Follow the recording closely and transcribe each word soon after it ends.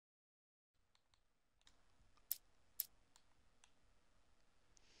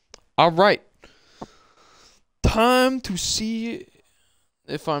All right. Time to see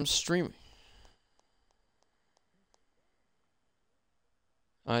if I'm streaming.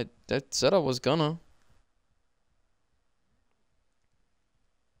 That said I was gonna.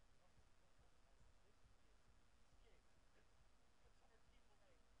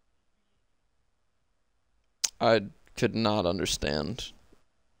 I could not understand.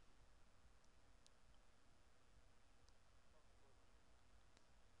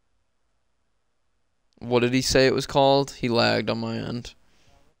 What did he say it was called? He lagged on my end.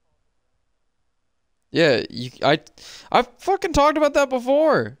 Yeah, I fucking talked about that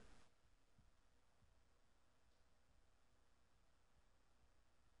before.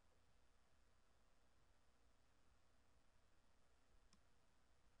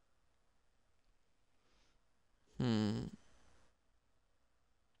 Hmm.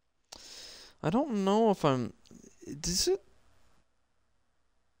 I don't know if I'm. Does it?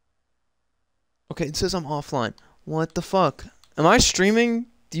 Okay, it says I'm offline. What the fuck? Am I streaming?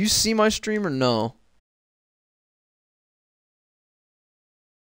 Do you see my stream or no?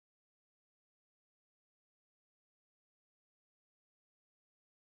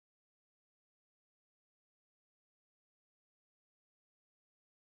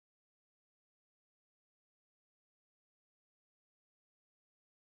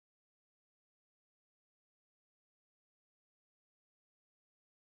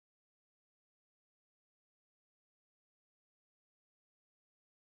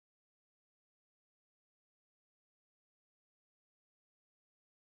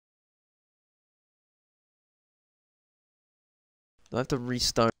 Do I have to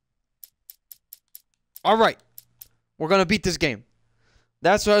restart? All right, we're gonna beat this game.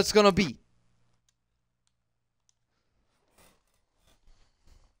 That's what it's gonna be.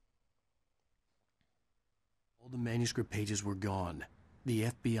 All the manuscript pages were gone. The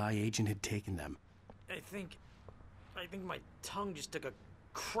FBI agent had taken them. I think my tongue just took a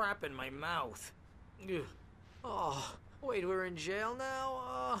crap in my mouth. Ugh. Oh, wait, we're in jail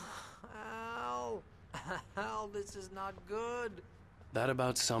now? Al. Al, this is not good. That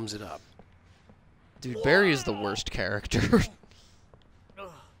about sums it up. Dude, Barry is the worst character.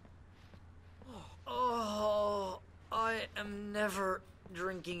 Oh, I am never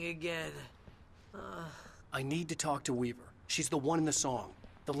drinking again. I need to talk to Weaver. She's the one in the song.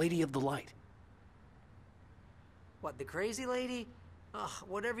 The Lady of the Light. What, the crazy lady? Ugh,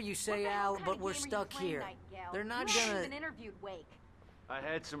 whatever you say, Al, but we're stuck here. They're not gonna... been interviewed, Wake. I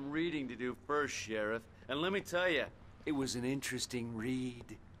had some reading to do first, Sheriff, and let me tell you, it was an interesting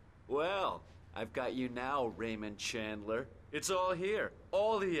read. Well, I've got you now, Raymond Chandler. It's all here.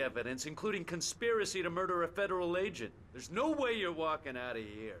 All the evidence, including conspiracy to murder a federal agent. There's no way you're walking out of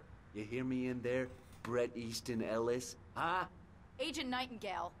here. You hear me in there, Bret Easton Ellis? Huh? Agent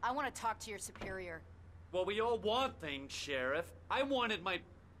Nightingale, I want to talk to your superior. Well, we all want things, Sheriff. I wanted my...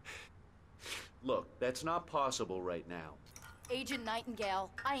 Look, that's not possible right now. Agent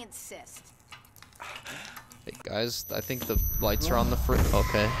Nightingale, I insist. Hey guys, I think the lights are on the fridge.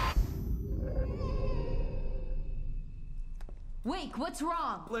 Okay. Wake, what's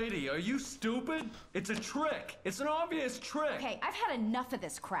wrong? Lady, are you stupid? It's a trick. It's an obvious trick. Okay, I've had enough of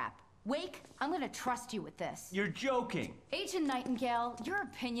this crap. Wake, I'm gonna trust you with this. You're joking. Agent Nightingale, your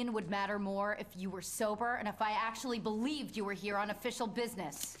opinion would matter more if you were sober and if I actually believed you were here on official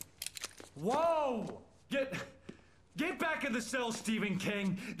business. Whoa! Get back in the cell, Stephen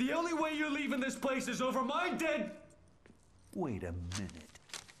King. The only way you're leaving this place is over my dead... Wait a minute.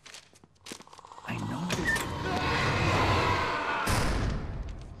 I know this.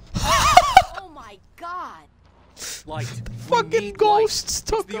 Oh my god! Light. Fucking ghosts It's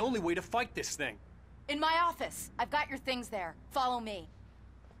took the only way to fight this thing. In my office. I've got your things there. Follow me.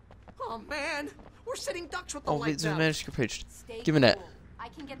 Oh, man. We're sitting ducks with the Oh, wait, lights there's a out. manuscript page. Stay Give me that. cool. I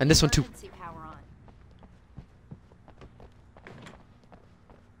can get And the this one too. emergency power on.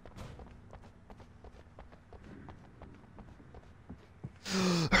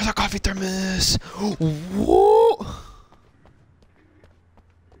 There's a coffee thermos. Whoa!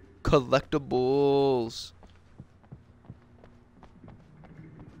 Collectibles.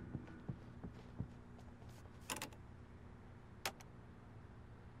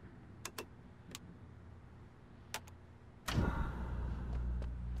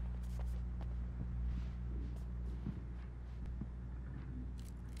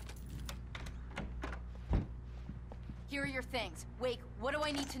 Here are your things. Wake, what do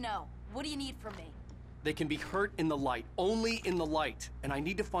I need to know? What do you need from me? They can be hurt in the light. Only in the light. And I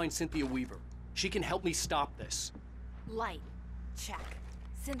need to find Cynthia Weaver. She can help me stop this. Light. Check.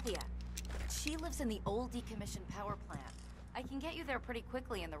 Cynthia. She lives in the old decommissioned power plant. I can get you there pretty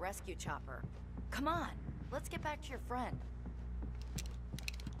quickly in the rescue chopper. Come on, let's get back to your friend.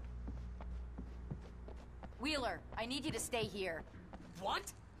 Wheeler, I need you to stay here.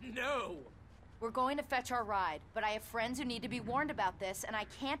 What? No! We're going to fetch our ride, but I have friends who need to be warned about this, and I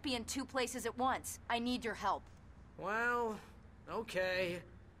can't be in 2 places at once. I need your help. Well, okay.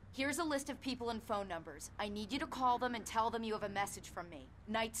 Here's a list of people and phone numbers. I need you to call them and tell them you have a message from me.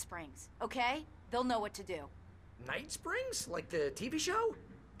 Night Springs, okay? They'll know what to do. Night Springs? Like the TV show?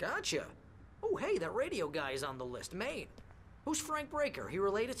 Gotcha. Oh, hey, that radio guy is on the list, Maine. Who's Frank Breaker? He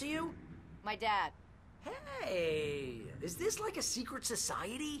related to you? My dad. Hey, is this like a secret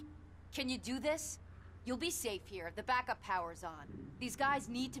society? Can you do this? You'll be safe here. The backup power's on. These guys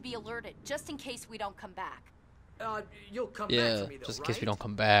need to be alerted, just in case we don't come back. You'll come back Yeah, for me, though, just in case we right? don't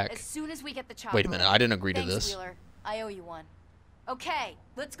come back. As soon as we get the chopper. Wait a minute, I didn't agree to Thanks, this. Wheeler. I owe you one. Okay,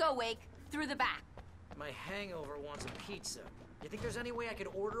 let's go, Wake. Through the back. My hangover wants a pizza. You think there's any way I could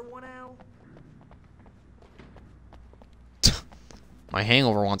order one, Al? My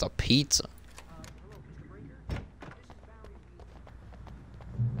hangover wants a pizza. Hello, Mr. Breaker. This is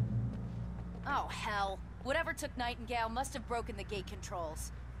Oh, hell. Whatever took Nightingale must have broken the gate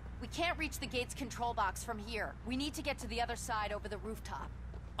controls. We can't reach the gate's control box from here. We need to get to the other side over the rooftop.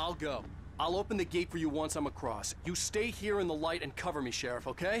 I'll go. I'll open the gate for you once I'm across. You stay here in the light and cover me, Sheriff,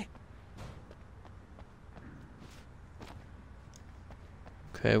 okay?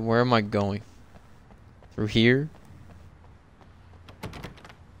 Okay, where am I going? Through here?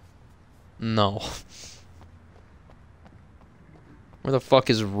 No. Where the fuck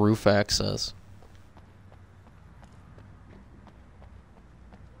is roof access?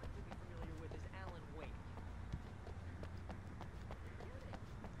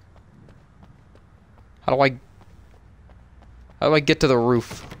 How do I get to the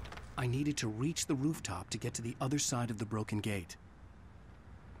roof? I needed to reach the rooftop to get to the other side of the broken gate.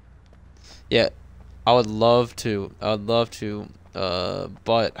 Yeah, I would love to.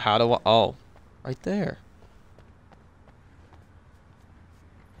 But how do I? Oh, right there.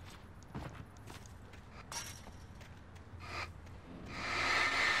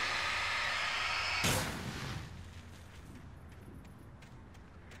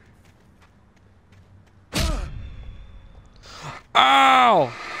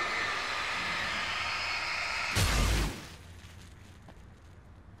 Ow!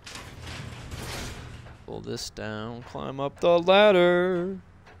 Pull this down, climb up the ladder.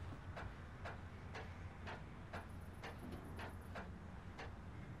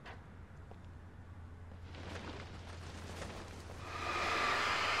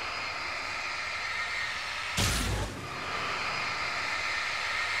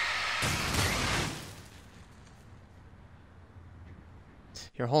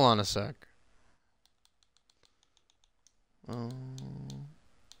 Here, hold on a sec.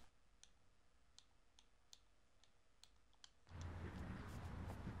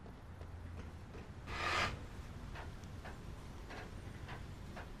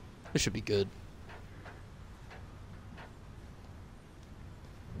 This should be good.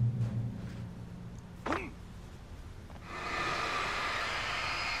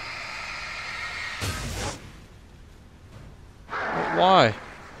 Why?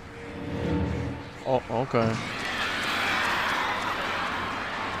 Oh, okay.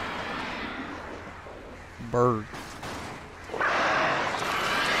 Bird.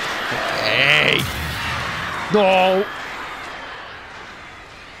 Hey! No!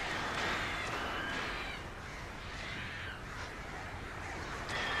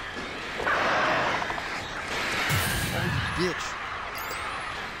 Bitch.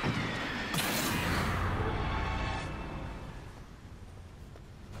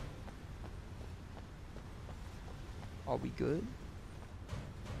 Are we good?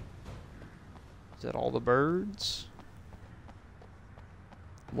 Is that all the birds?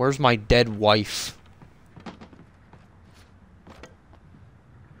 Where's my dead wife?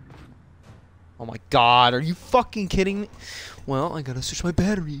 Oh my god, are you fucking kidding me? Well, I gotta switch my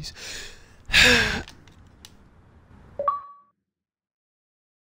batteries.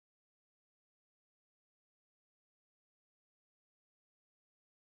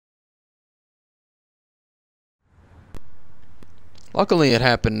 Luckily, it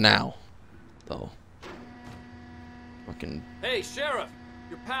happened now, though. Fucking. Hey, Sheriff!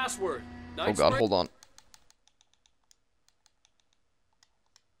 Your password. Oh god, hold on.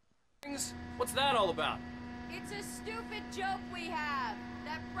 What's that all about? It's a stupid joke we have.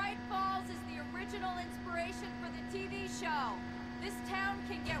 That Bright Falls is the original inspiration for the TV show. This town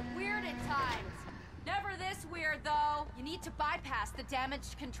can get weird at times. Never this weird, though. You need to bypass the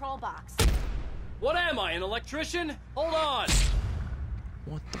damaged control box. What am I, an electrician? Hold on!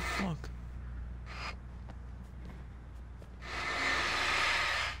 What the fuck?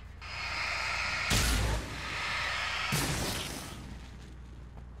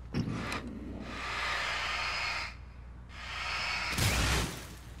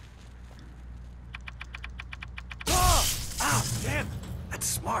 Ow, damn! That's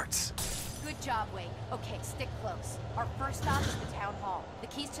smart. Good job, Wade. Okay, stick close. Our first stop is the town hall. The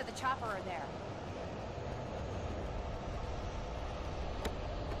keys to the chopper are there.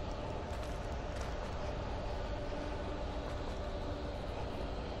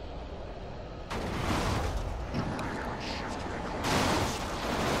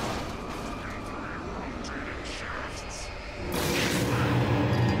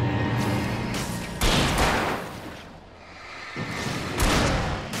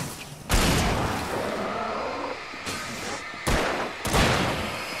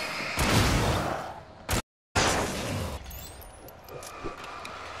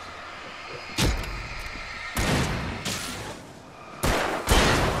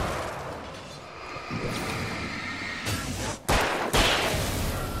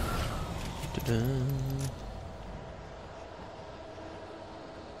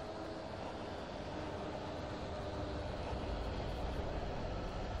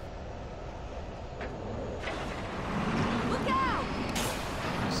 Look out!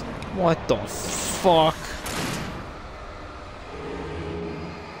 What the fuck?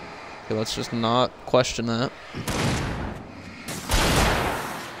 Okay, let's just not question that.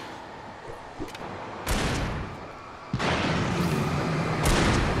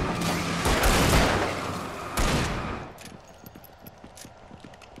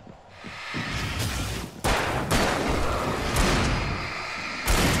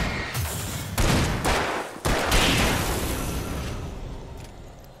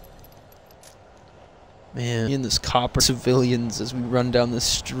 Man, in this copper civilians as we run down the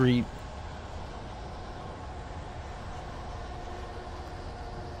street.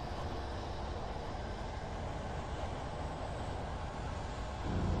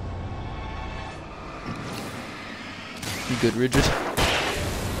 You good, Rigid?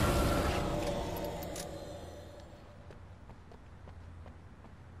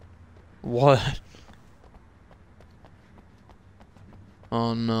 What?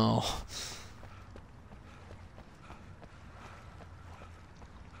 Oh no.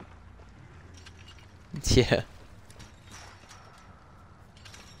 Yeah.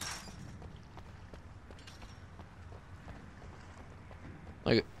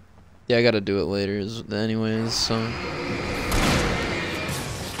 Like, yeah, I gotta do it later anyways, so.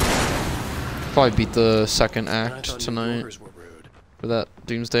 Probably beat the second act tonight for that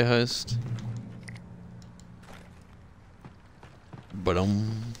Doomsday heist. But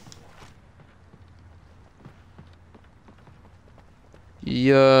he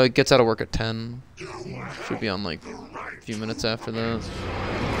gets out of work at 10. Should be on like a few minutes after that.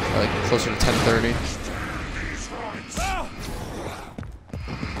 Like closer to 10:30.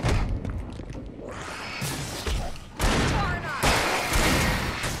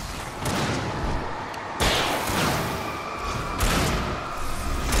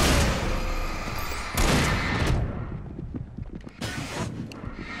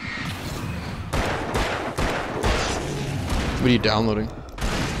 What are you downloading?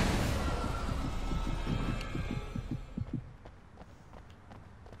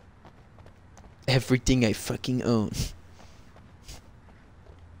 Everything I fucking own.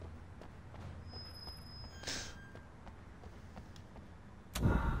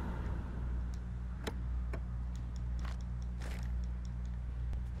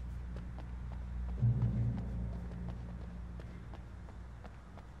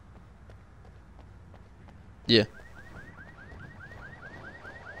 Yeah.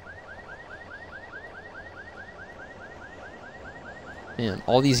 Man,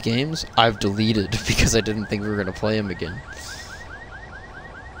 all these games I've deleted because I didn't think we were gonna play them again.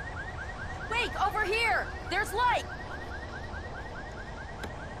 Wait, over here! There's light!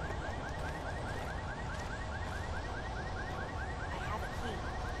 I have a key.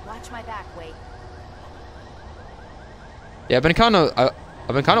 Watch my back, Wade. Yeah, I've been kind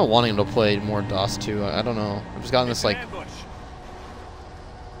of wanting to play more DOS 2. I don't know. I've just gotten this like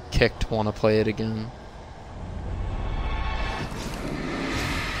kick to want to play it again.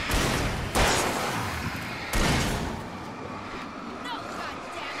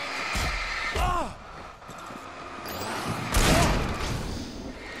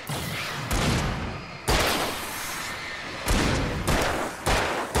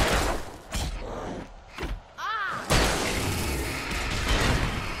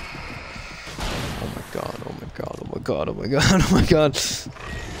 god, oh my god, oh my god. Is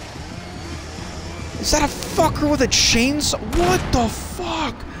that a fucker with a chainsaw? What the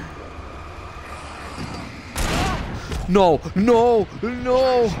fuck? No, no,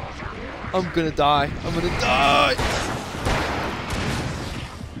 no. I'm gonna die. I'm gonna die.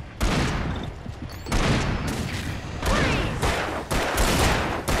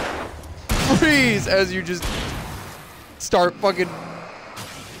 Freeze as you just start fucking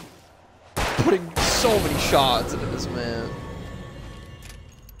putting so many shots into this man.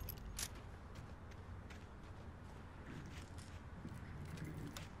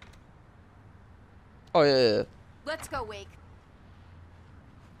 Oh yeah. Let's go, Wake.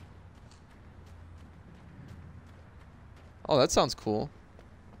 Oh, that sounds cool.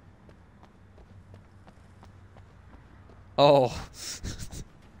 Oh.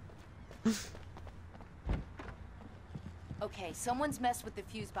 Okay, someone's messed with the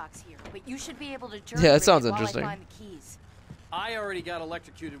fuse box here, but you should be able to Yeah, it sounds while interesting. I find the keys. I already got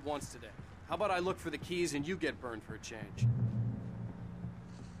electrocuted once today. How about I look for the keys and you get burned for a change?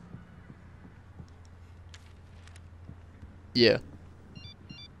 Yeah.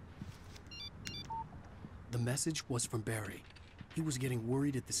 The message was from Barry. He was getting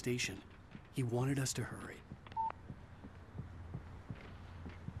worried at the station. He wanted us to hurry.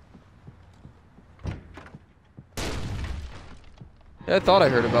 Yeah, I thought I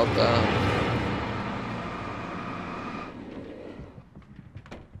heard about that.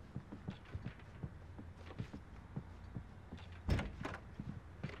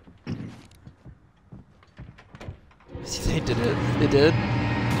 They did it. They did.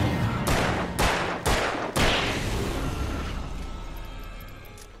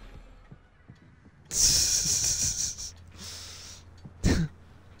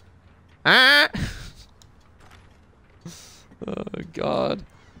 Ah! Oh God.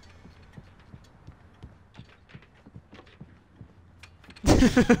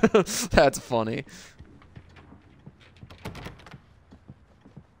 That's funny.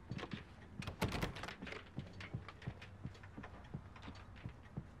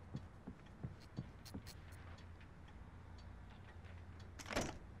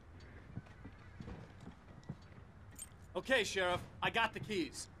 Okay, Sheriff, I got the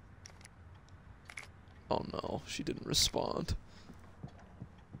keys. Oh no, she didn't respond.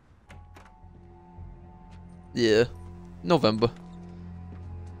 Yeah, November.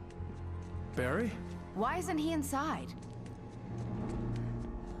 Barry? Why isn't he inside?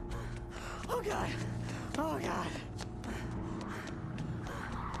 Oh God! Oh God!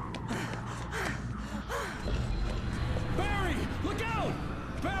 Barry, look out!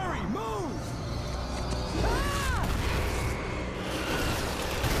 Barry, move!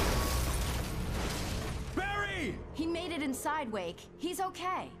 Barry! He made it inside, Wake. He's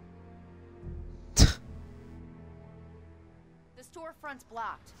okay. The storefront's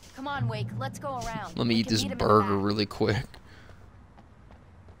blocked. Come on, Wake. Let's go around. Let me eat this burger really quick.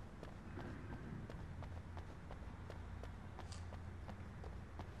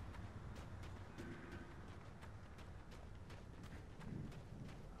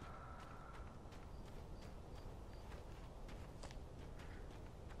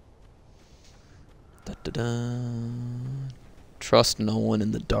 Da, da, da. Trust no one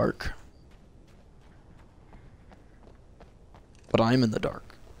in the dark. But I'm in the dark.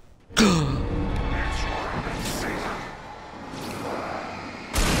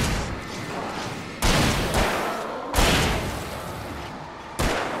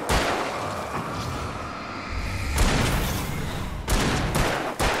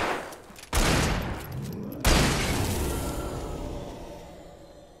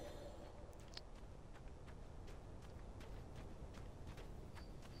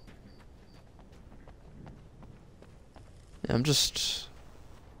 I'm just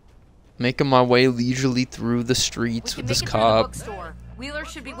making my way leisurely through the streets with this cop. Wheeler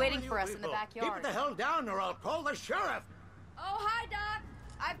should be waiting for us in the backyard. Keep it the hell down or I'll call the sheriff. Oh, hi, Doc.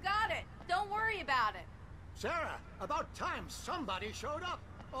 I've got it. Don't worry about it. Sarah, about time somebody showed up.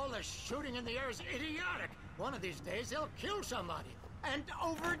 All the shooting in the air is idiotic. One of these days they'll kill somebody. And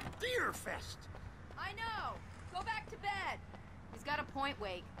over Deerfest. I know. Go back to bed. He's got a point,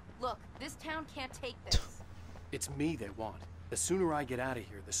 Wake. Look, this town can't take this. It's me they want. The sooner I get out of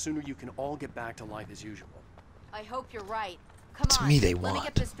here, the sooner you can all get back to life as usual. I hope you're right. Come It's on. me they Let me want.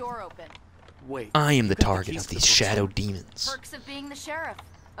 get this door open. Wait. I am the you got target keys of to the these shadow bookstore? demons. Perks of being the sheriff.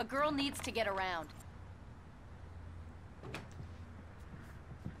 A girl needs to get around.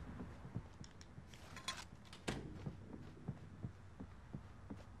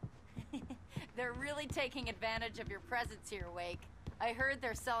 They're really taking advantage of your presence here, Wake. I heard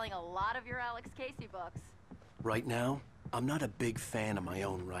they're selling a lot of your Alex Casey books. Right now, I'm not a big fan of my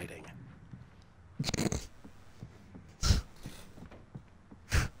own writing.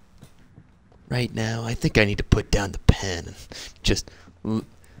 Right now, I think I need to put down the pen and just,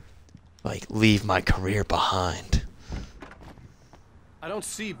 like, leave my career behind. I don't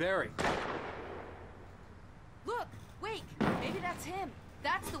see Barry. Look, wait, maybe that's him.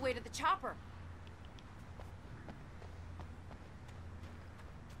 That's the way to the chopper.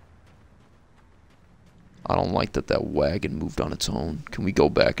 I don't like that that wagon moved on its own. Can we go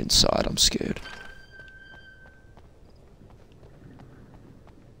back inside? I'm scared.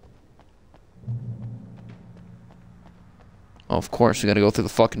 Oh, of course, we gotta go through the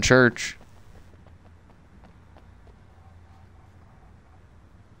fucking church.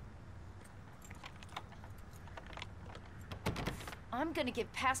 I'm gonna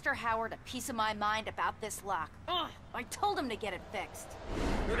give Pastor Howard a piece of my mind about this lock. Ugh, I told him to get it fixed.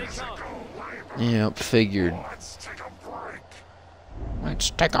 Here they come. Yep, figured. Let's take a break. Let's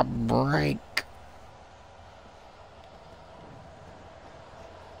take a break.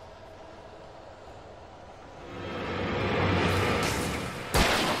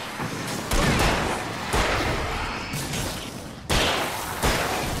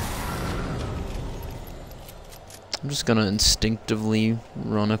 I'm just gonna instinctively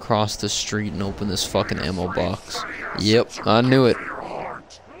run across the street and open this fucking ammo box. Yep, I knew it.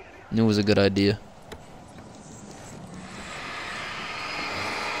 Knew it was a good idea.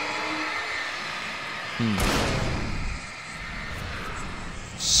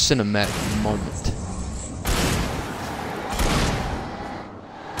 Cinematic moment.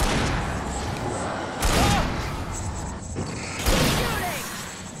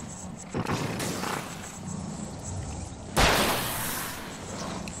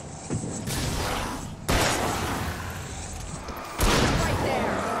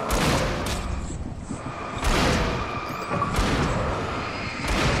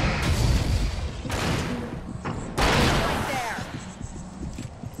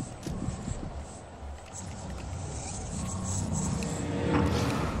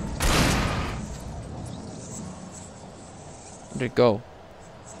 Where did it go?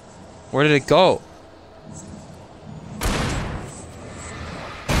 Where did it go?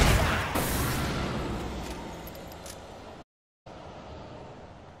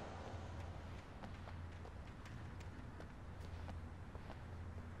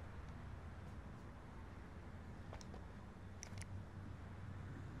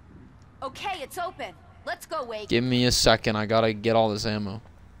 Okay, it's open. Let's go, Wake. Give me a second. I gotta get all this ammo.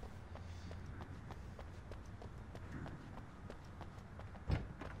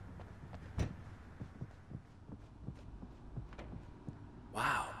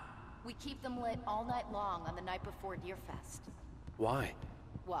 Wow. We keep them lit all night long on the night before Deerfest. Why?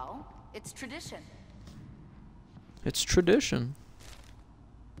 Well, it's tradition. It's tradition.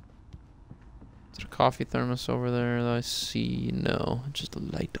 Is there a coffee thermos over there that I see? No, just a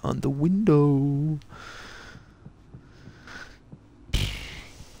light on the window.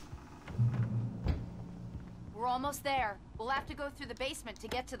 We're almost there. We'll have to go through the basement to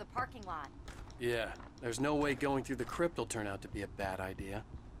get to the parking lot. Yeah, there's no way going through the crypt will turn out to be a bad idea.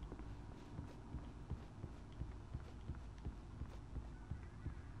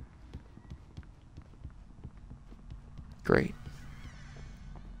 Great.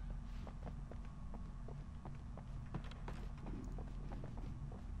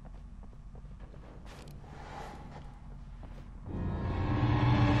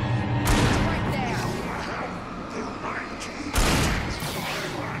 Right there.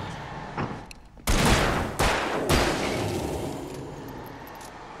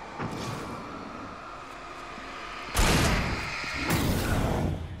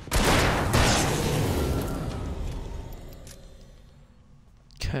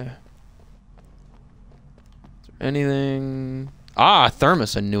 Okay. Is there anything? Ah,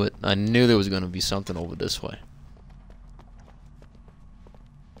 thermos. I knew it. I knew there was going to be something over this way.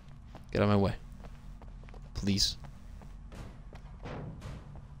 Get out of my way. Please.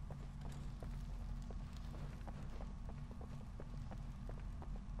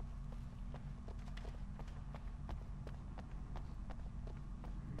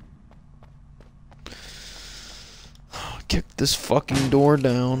 Kick this fucking door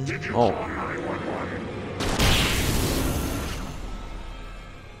down. Oh.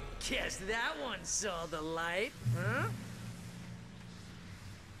 Guess that one saw the light, huh?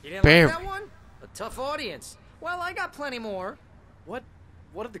 You didn't Bam. like that one? A tough audience. Well, I got plenty more. What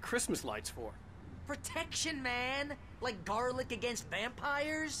are the Christmas lights for? Protection, man. Like garlic against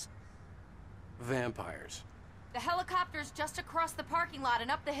vampires. Vampires. The helicopter's just across the parking lot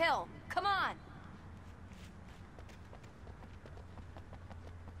and up the hill. Come on.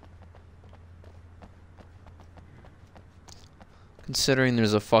 Considering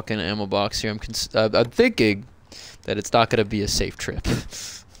there's a fucking ammo box here, I'm thinking that it's not gonna be a safe trip.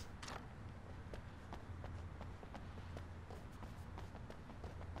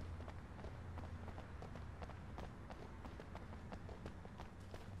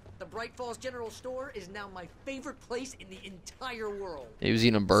 The Bright Falls General Store is now my favorite place in the entire world. He was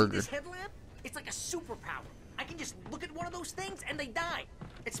eating a See burger. this headlamp? It's like a superpower. I can just look at one of those things and they die.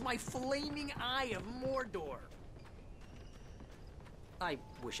 It's my flaming eye of Mordor. I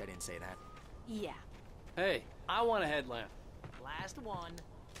wish I didn't say that. Yeah. Hey, I want a headlamp. Last one.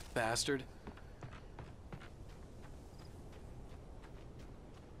 Bastard.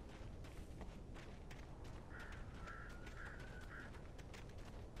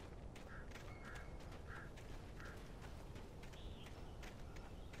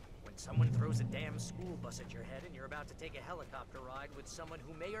 When someone throws a damn school bus at your head and you're about to take a helicopter ride with someone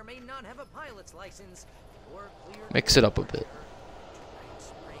who may or may not have a pilot's license, or clear. Mix it up a bit.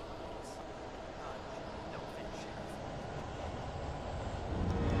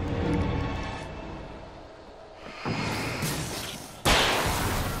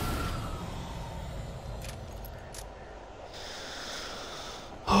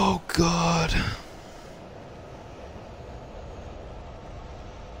 Oh God.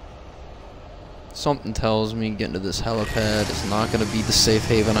 Something tells me getting to this helipad is not going to be the safe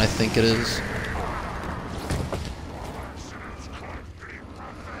haven I think it is.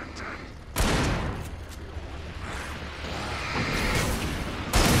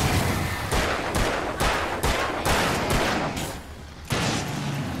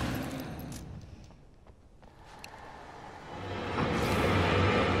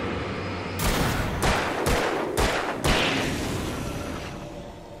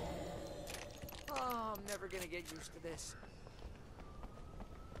 Oh, I'm never gonna get used to this.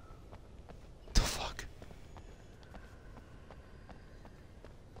 The fuck?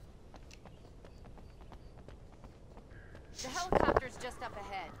 The helicopter's just up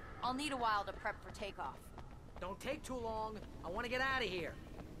ahead. I'll need a while to prep for takeoff. Don't take too long. I want to get out of here.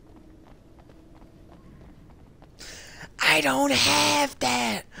 I don't have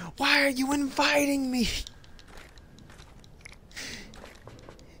that. Why are you inviting me?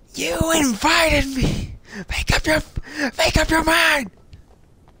 You invited me. Make up your mind.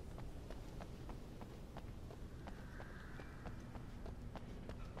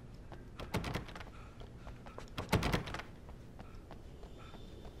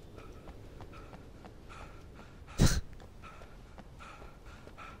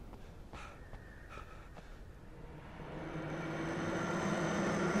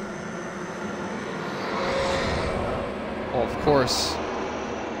 Oh, of course.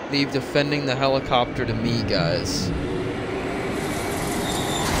 Leave defending the helicopter to me, guys.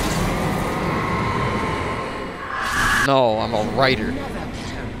 No, I'm a writer.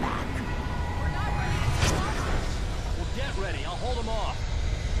 Well, get ready. I'll hold them off.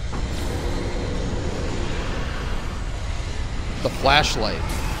 The flashlight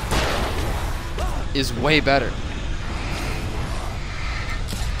is way better.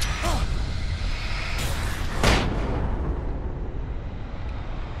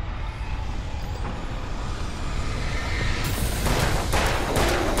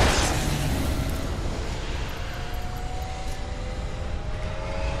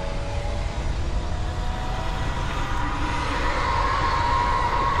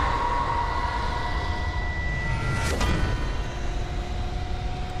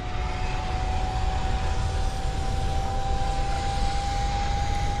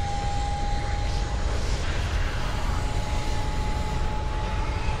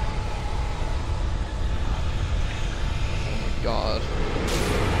 God.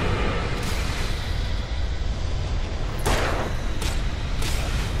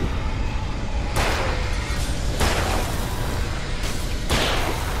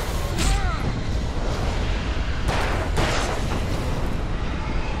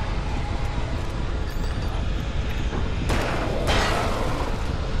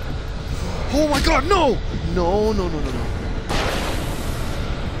 Oh my God, no! No, no, no, no, no.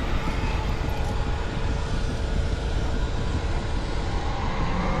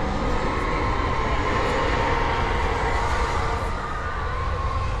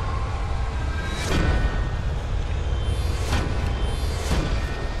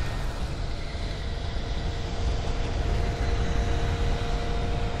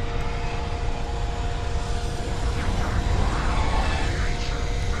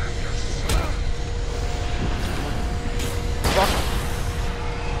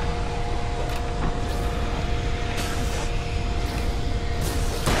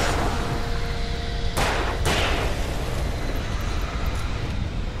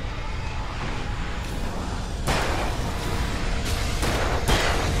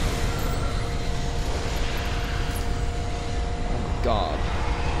 God.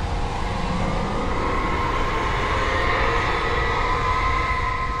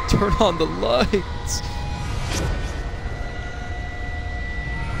 Turn on the lights.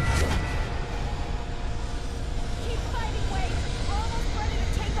 Keep fighting, Wade. We're almost ready to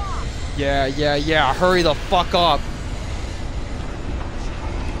take off. Yeah. Hurry the fuck up.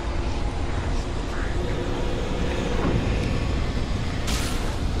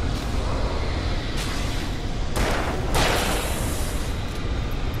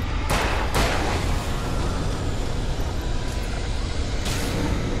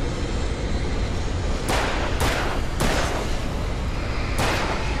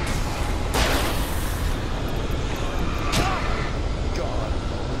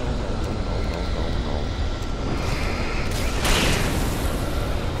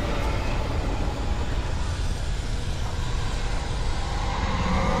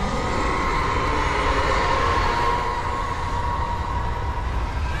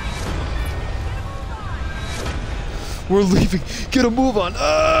 We're leaving. Get a move on.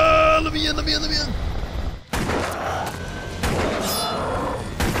 Let me in. Wade,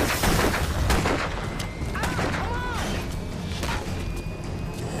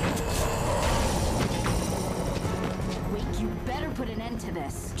 you better put an end to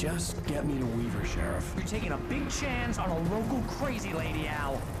this. Just get me to Weaver, Sheriff. You're taking a big chance on a local crazy lady,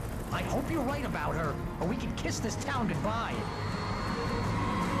 Al. I hope you're right about her, or we can kiss this town goodbye.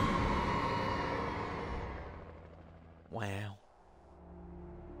 Wow.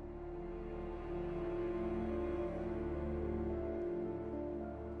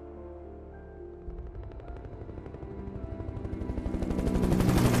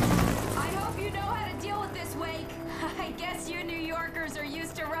 I hope you know how to deal with this, Wake. I guess you New Yorkers are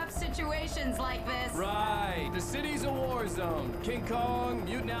used to rough situations like this. Right. The city's a war zone. King Kong,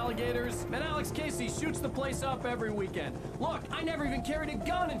 mutant alligators, and Alex Casey shoots the place up every weekend. Look, I never even carried a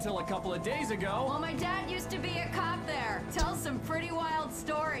gun until a couple of days ago. Well, my dad used to be a cop there. Tells some pretty wild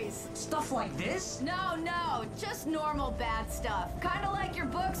stories. Stuff like this? No, just normal bad stuff. Kinda like your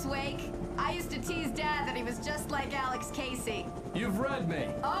books, Wake. I used to tease Dad that he was just like Alex Casey. You've read me.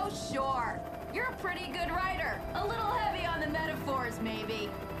 Oh, sure. You're a pretty good writer. A little heavy on the metaphors, maybe.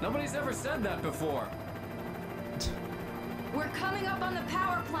 Nobody's ever said that before. We're coming up on the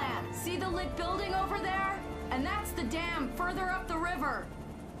power plant. See the lit building over there? And that's the dam further up the river.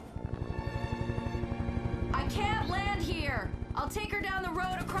 I can't land here. I'll take her down the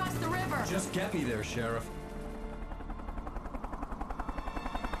road across the river. Just get me there, Sheriff.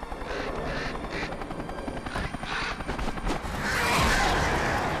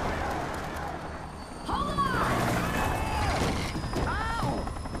 Hold on! Ow!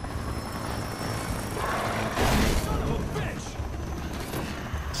 Son of a bitch!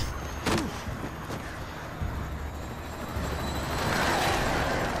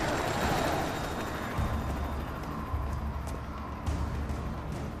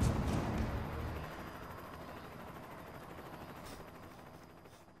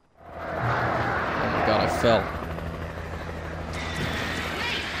 Oh my God, I fell.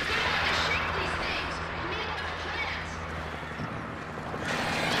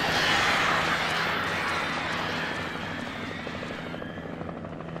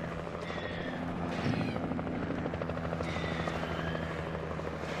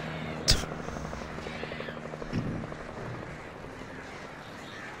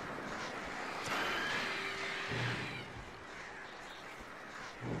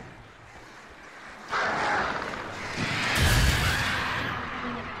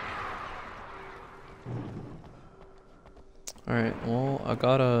 Alright, well, I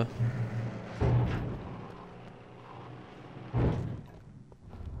gotta...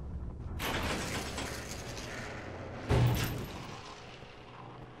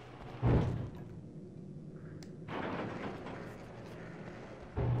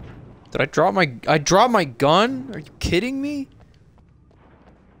 Did I drop my gun? Are you kidding me?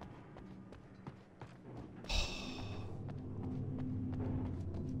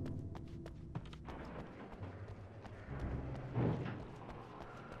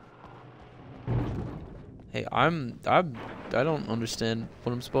 Hey, I don't understand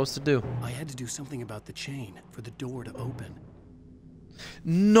what I'm supposed to do. I had to do something about the chain for the door to open.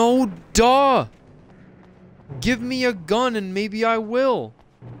 No, duh! Give me a gun and maybe I will.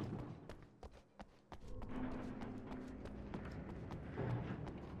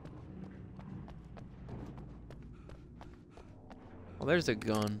 Well, there's a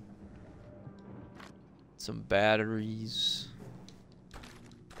gun. Some batteries.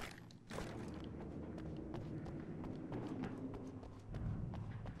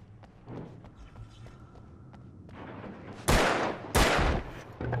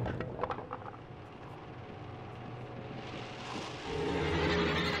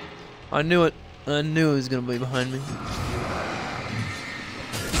 I knew it. I knew it was gonna be behind me.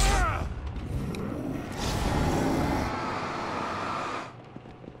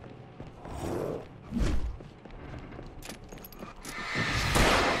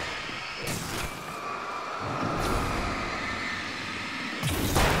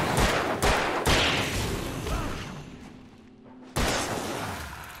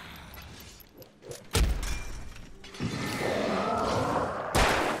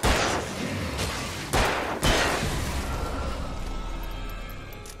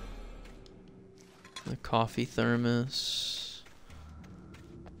 The coffee thermos.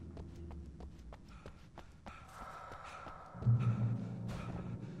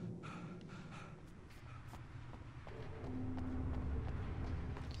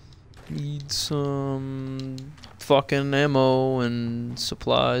 Need some fucking ammo and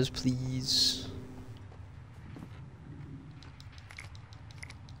supplies, please.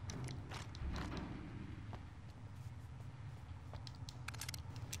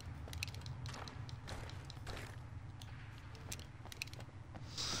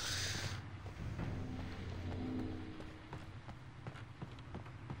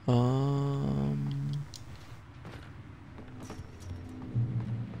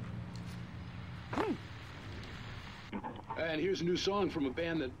 And here's a new song from a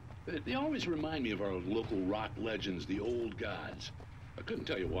band that they always remind me of our local rock legends, the Old Gods. I couldn't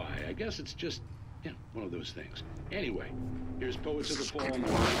tell you why. I guess it's just, you know, one of those things. Anyway, here's Poets of the Fall.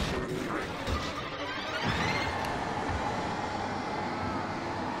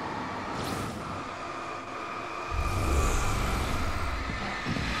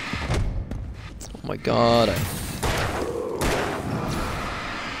 Oh my god.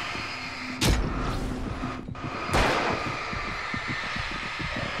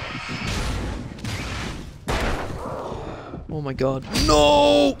 Oh my god.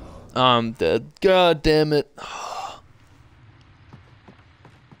 No! I'm dead. God damn it.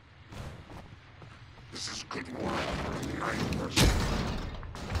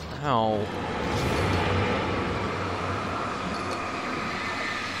 Ow.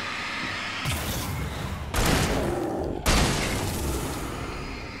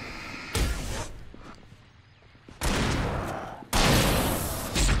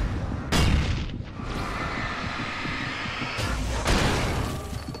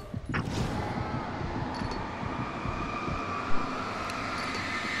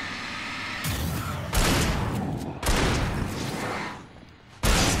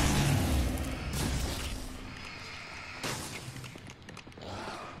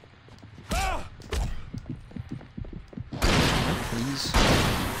 Please.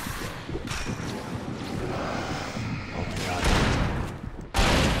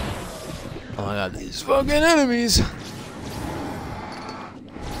 Oh my god, these fucking enemies!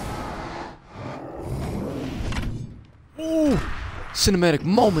 Ooh! Cinematic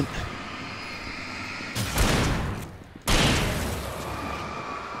moment!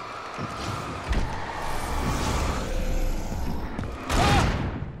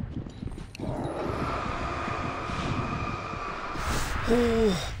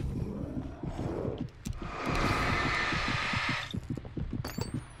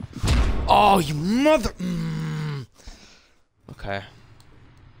 Oh, you mother! Okay.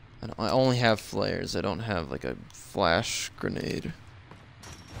 I only have flares. I don't have like a flash grenade.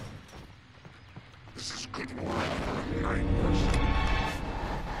 This is good work.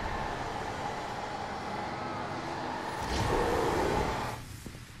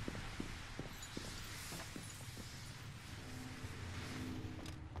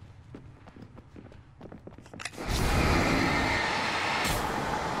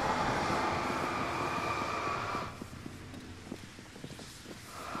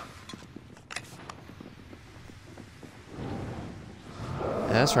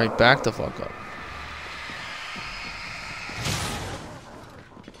 That's right, back the fuck up.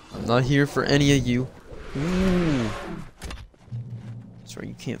 I'm not here for any of you. Ooh. That's right,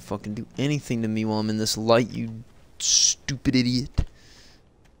 you can't fucking do anything to me while I'm in this light, you stupid idiot.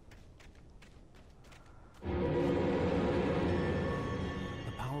 The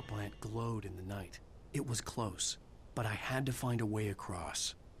power plant glowed in the night. It was close, but I had to find a way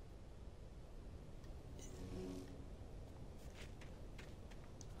across.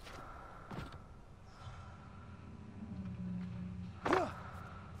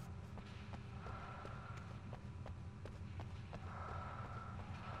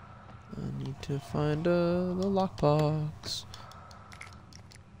 I need to find the lockbox.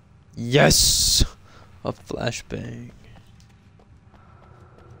 Yes! A flashbang.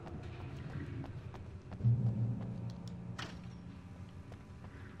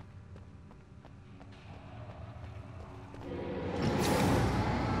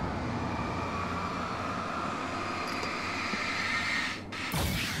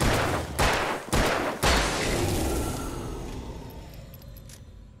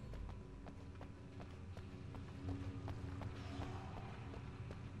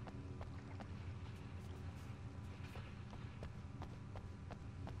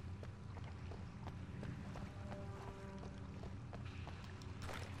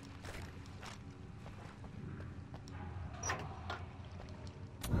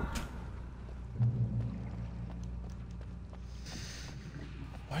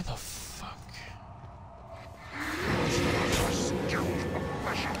 Where the fuck?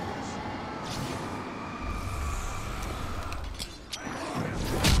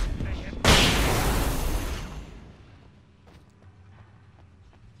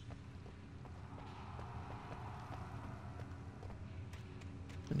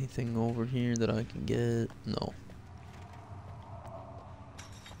 Anything over here that I can get? No.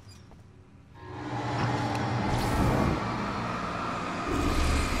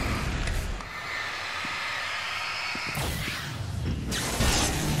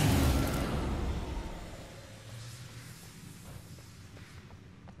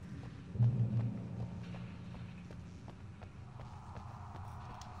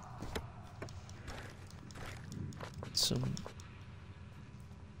 Some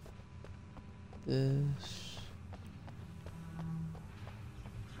this.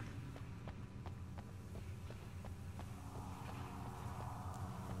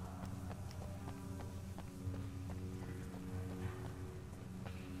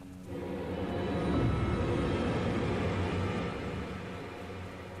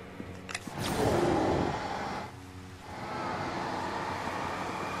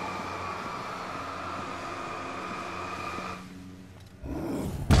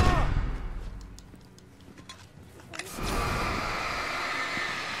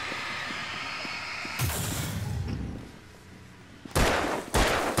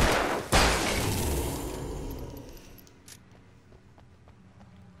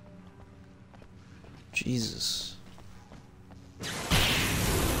 Jesus.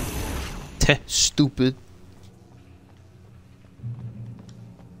 Teh, stupid.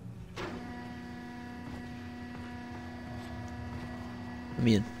 Let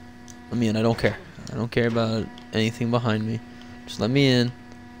me in. Let me in. I don't care. I don't care about anything behind me. Just let me in.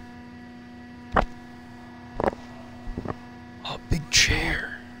 Oh, big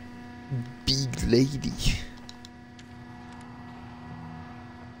chair. Big lady.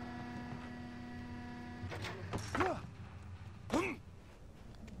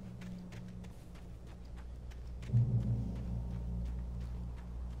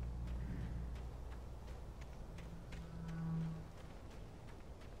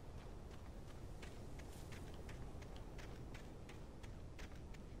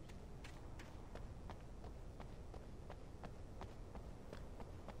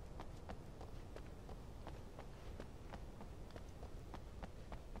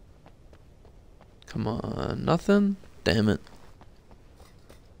 Come on, nothing? Damn it.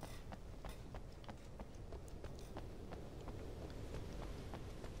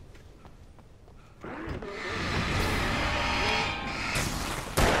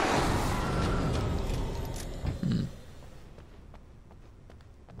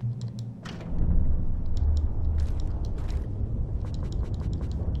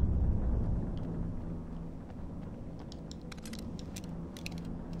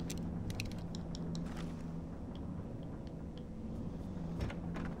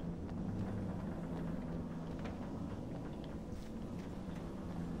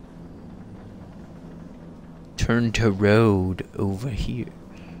 Turn to road over here.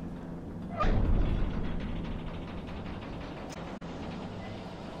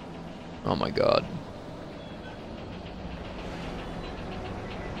 Oh my god.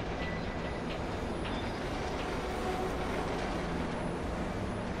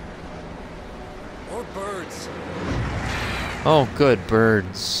 Or birds. Oh, good,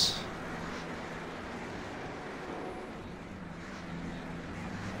 birds.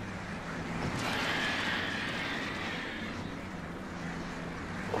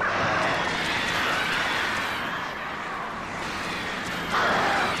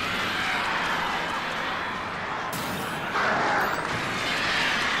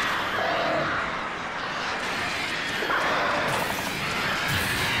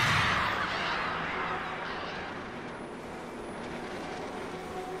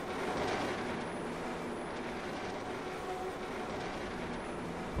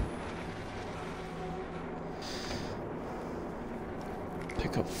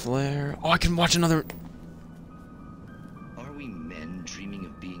 Pick up flare. Oh, I can watch another. Are we men dreaming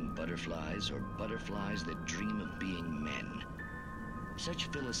of being butterflies, or butterflies that dream of being men? Such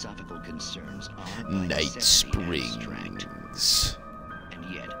philosophical concerns are by Night necessity abstract. Springs.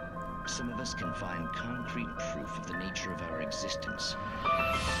 And yet, some of us can find concrete proof of the nature of our existence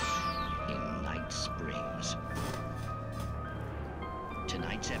in Night Springs.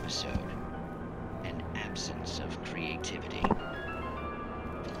 Tonight's episode, an absence of creativity.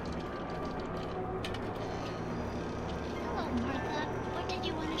 Hello, Martha. What did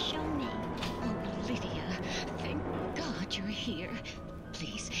you want to show me? Oh, Lydia, thank God you're here.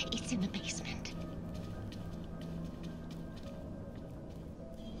 Please,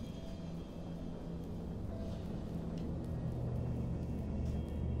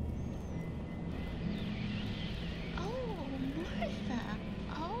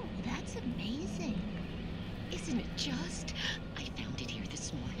 Isn't it just? I found it here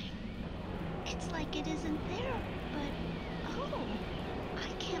this morning. It's like it isn't there, but oh, I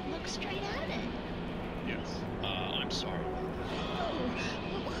can't look straight at it. Yes. I'm sorry.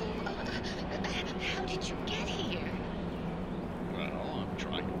 How did you get here? Well, I'm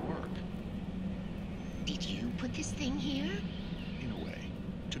trying to work. Did you put this thing here? In a way.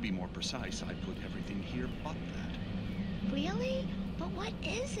 To be more precise, I put everything here but that. Really? But what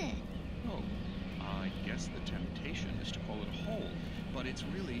is it? Oh, I guess the temptation is to call it a hole, but it's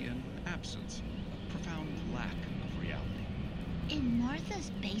really an absence, a profound lack of reality. In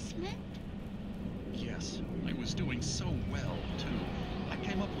Martha's basement? Yes, I was doing so well, too. I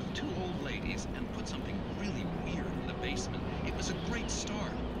came up with 2 old ladies and put something really weird in the basement. It was a great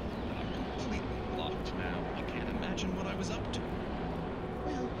start. But I'm completely blocked now. I can't imagine what I was up to.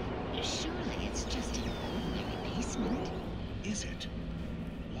 Well, surely it's just an ordinary basement. Is it?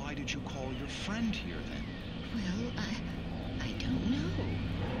 Why did you call your friend here, then? Well, I don't know.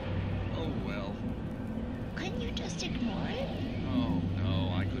 Oh, well. Couldn't you just ignore it? Oh,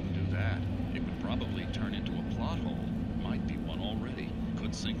 no, I couldn't do that. It would probably turn into a plot hole. Might be one already.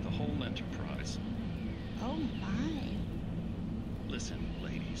 Could sink the whole enterprise. Oh my. Listen,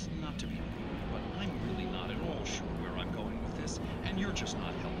 ladies, not to be rude, but I'm really not at all sure where I'm going with this, and you're just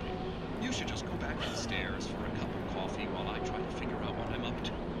not helping. You should just go back upstairs for a cup of coffee while I try to figure out what I'm up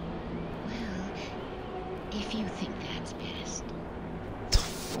to. Well, if you think that's best. The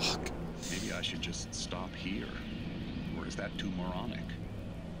fuck? Maybe I should just stop here. Or is that too moronic?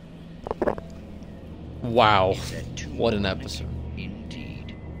 Wow. Is that too What an moronic? episode.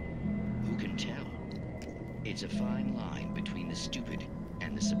 Indeed. Who can tell? It's a fine line between the stupid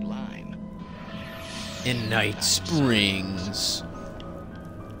and the sublime. In Night Springs.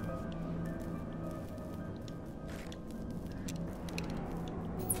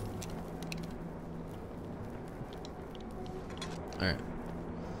 Alright.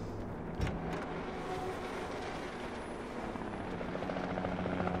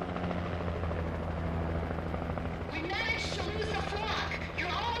 We managed to lose the flock. You're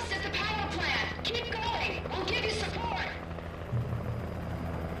almost at the power plant. Keep going. We'll give you support.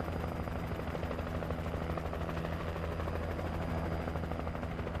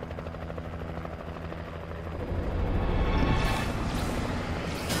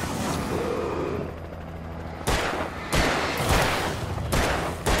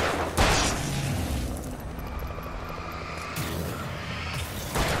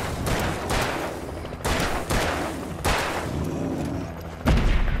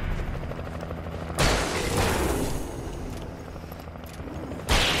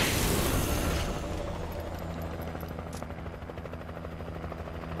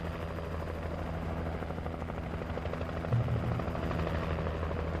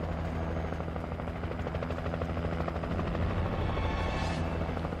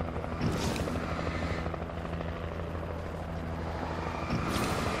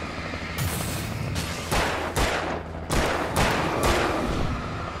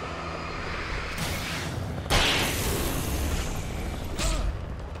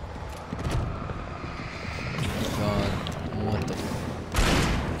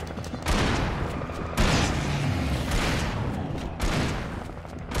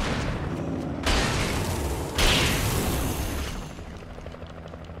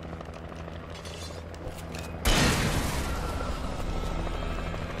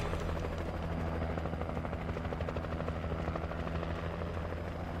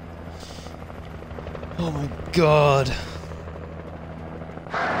 Oh my god. Get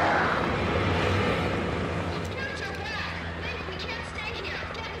your back. Maybe we can't stay here.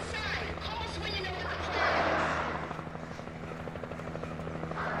 Get inside. Call us when you know what the plan is.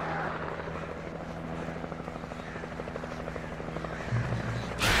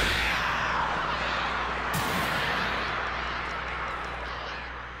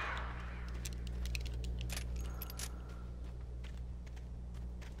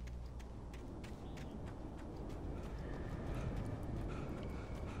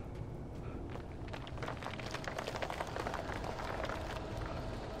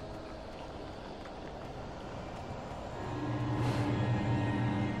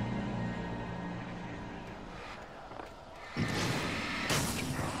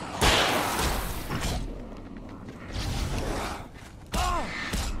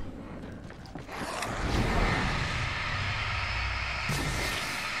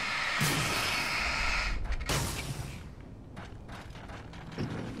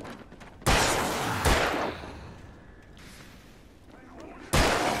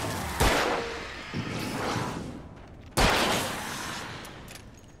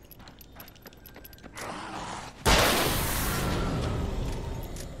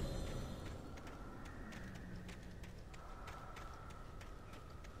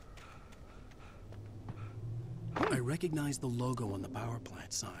 recognized the logo on the power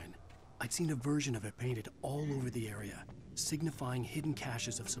plant sign. I'd seen a version of it painted all over the area, signifying hidden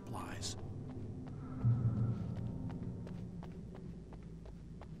caches of supplies.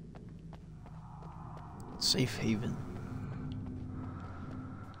 Safe haven.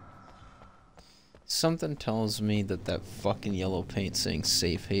 Something tells me that that fucking yellow paint saying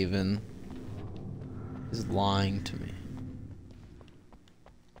safe haven is lying to me.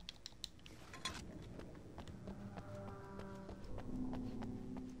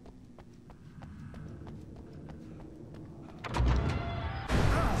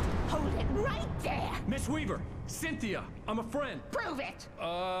 Hold it right there! Miss Weaver! Cynthia! I'm a friend! Prove it!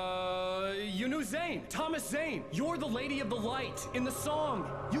 You knew Zane! Thomas Zane! You're the Lady of the Light in the song!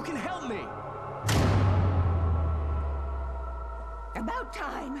 You can help me! About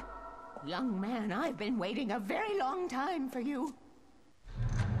time! Young man, I've been waiting a very long time for you.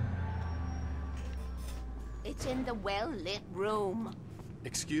 It's in the well-lit room.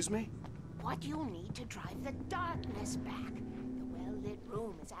 Excuse me? What you'll need to drive the darkness back. The well-lit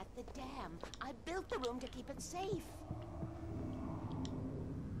room is at the dam. I built the room to keep it safe.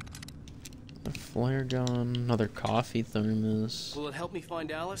 A flare gun, another coffee thermos. Will it help me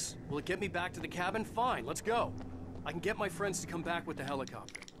find Alice? Will it get me back to the cabin? Fine, let's go. I can get my friends to come back with the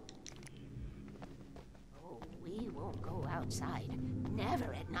helicopter. Oh, we won't go outside.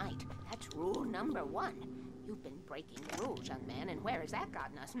 Never at night. That's rule number 1. You've been breaking the rules, young man, and where has that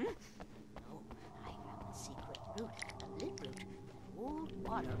gotten us, Oh, I have a secret route. A lit route. An old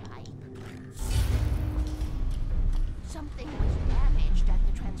water pipe. Something was damaged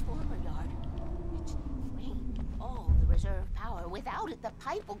at the transformer yard. It's drained all the reserve power. Without it, the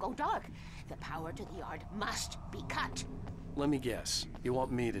pipe will go dark. The power to the yard must be cut. Let me guess. You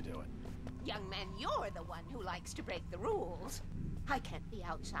want me to do it? Young man, you're the one who likes to break the rules. I can't be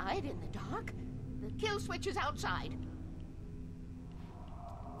outside in the dark. The kill switch is outside.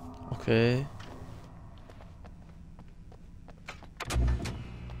 Okay.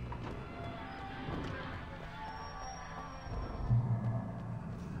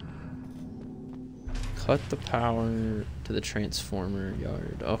 Cut the power to the transformer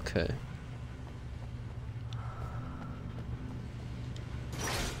yard. Okay.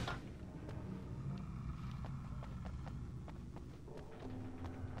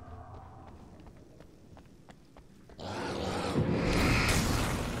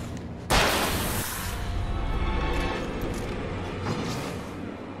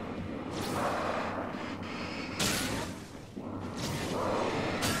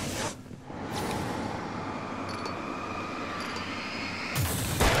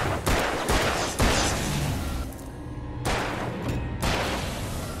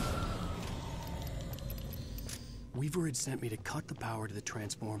 Weaver had sent me to cut the power to the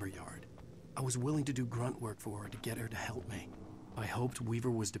transformer yard. I was willing to do grunt work for her to get her to help me. I hoped Weaver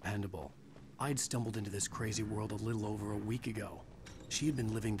was dependable. I'd stumbled into this crazy world a little over a week ago. She had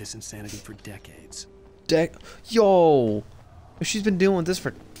been living this insanity for decades. Yo! She's been dealing with this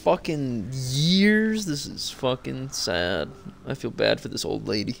for fucking years. This is fucking sad. I feel bad for this old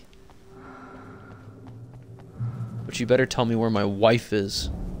lady. But you better tell me where my wife is.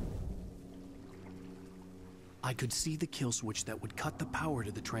 I could see the kill switch that would cut the power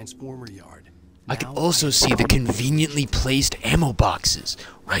to the transformer yard. I could also see the conveniently placed ammo boxes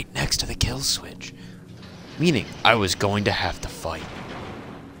right next to the kill switch. Meaning, I was going to have to fight.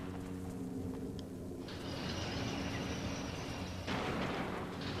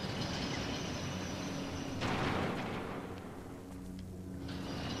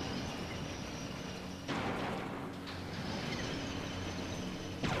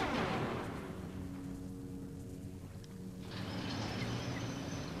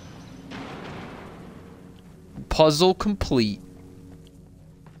 Puzzle complete.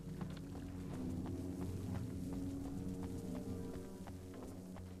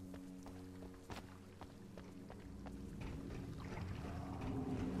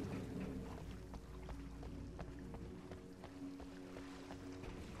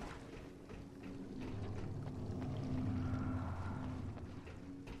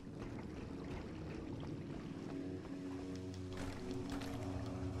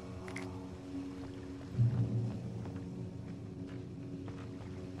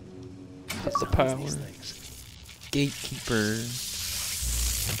 Cut the power. Gatekeeper.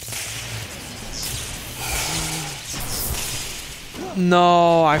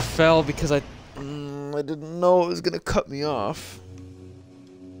 No, I fell because I didn't know it was gonna cut me off.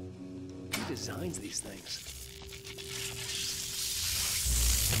 Who designs these things?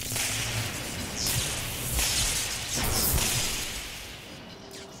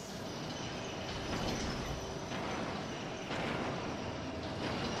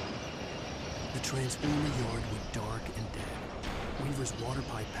 Transformer Yard went dark and dead. Weaver's water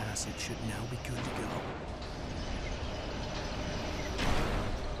pipe passage should now be good to go.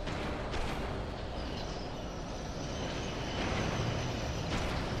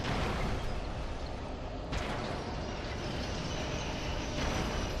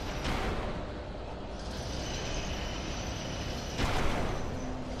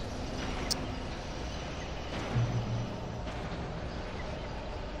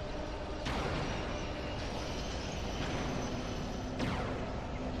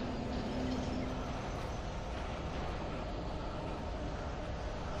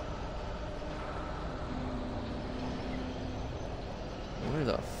 Where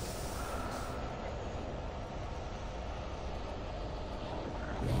the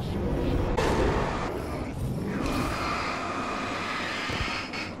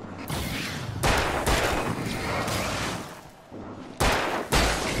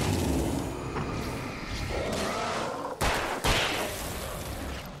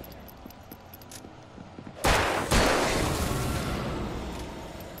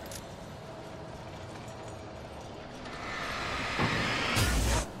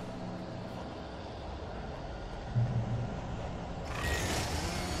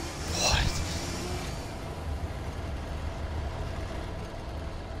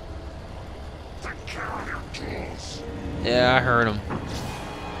Yeah, I heard him.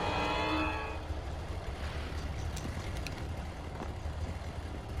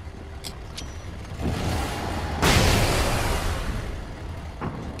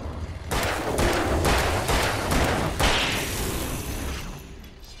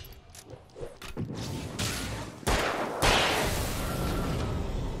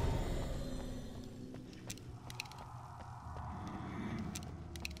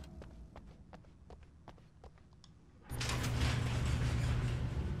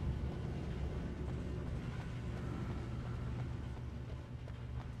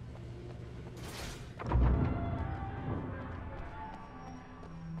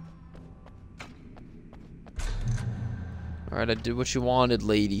 Alright, I did what you wanted,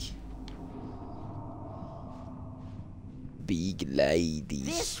 lady. Big ladies.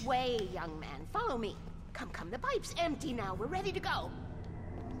 This way, young man. Follow me. Come, come. The pipe's empty now. We're ready to go.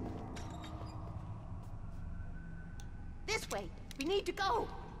 This way. We need to go.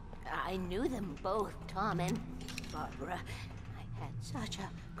 I knew them both, Tom and Barbara. I had such a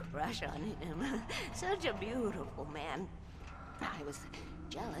crush on him. Such a beautiful man. I was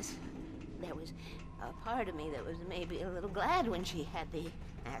jealous. There was a part of me that was maybe a little glad when she had the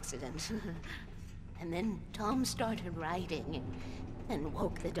accident. And then Tom started writing and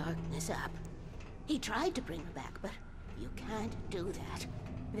woke the darkness up. He tried to bring her back, but you can't do that.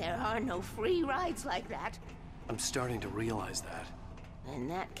 There are no free rides like that. I'm starting to realize that. In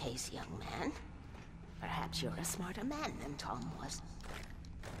that case, young man, perhaps you're a smarter man than Tom was.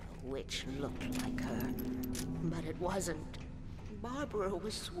 The witch looked like her, but it wasn't. Barbara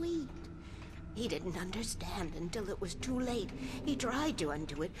was sweet. He didn't understand until it was too late. He tried to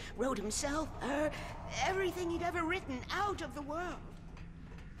undo it, wrote himself, her, everything he'd ever written out of the world.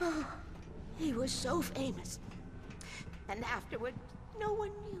 Oh, he was so famous. And afterward, no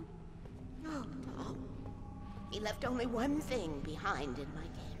one knew. Oh, Tom. He left only one thing behind in my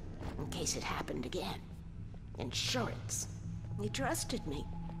care, in case it happened again. Insurance. He trusted me.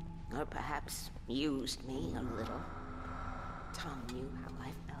 Or perhaps used me a little. Tom knew how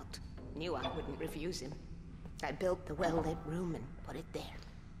I felt. Knew I wouldn't refuse him. I built the well-lit room and put it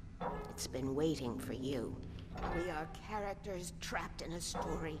there. It's been waiting for you. We are characters trapped in a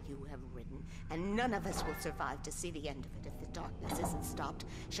story you have written, and none of us will survive to see the end of it if the darkness isn't stopped.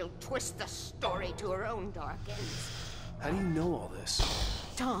 She'll twist the story to her own dark ends. How do you know all this?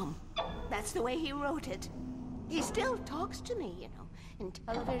 Tom, that's the way he wrote it. He still talks to me, you know, in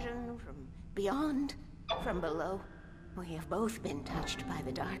television, from beyond, from below. We have both been touched by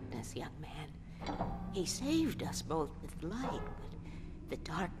the darkness, young man. He saved us both with light, but the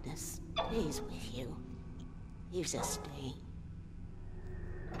darkness stays with you. Leaves a stain.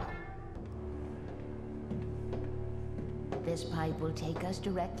 This pipe will take us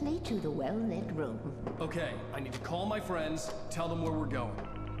directly to the well-lit room. Okay, I need to call my friends, tell them where we're going.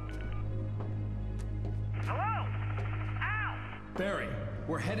 Hello? Al! Barry,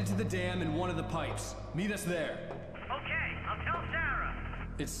 we're headed to the dam in one of the pipes. Meet us there. Okay, I'll tell Sarah.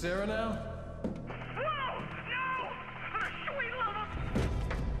 It's Sarah now? Whoa! No! For the sweet love of...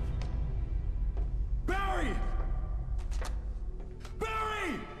 Barry!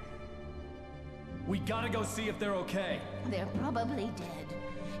 Barry! We gotta go see if they're okay. They're probably dead.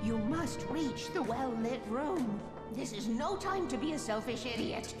 You must reach the well-lit room. This is no time to be a selfish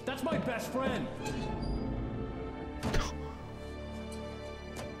idiot. That's my best friend.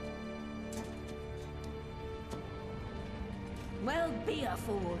 Well, be a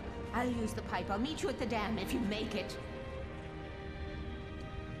fool. I'll use the pipe. I'll meet you at the dam if you make it.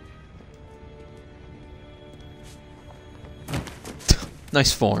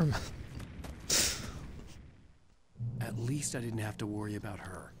 Nice form. At least I didn't have to worry about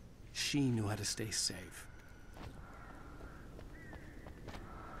her. She knew how to stay safe.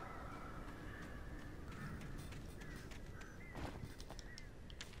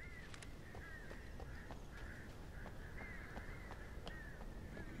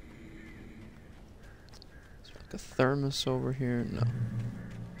 Is there like a thermos over here? No.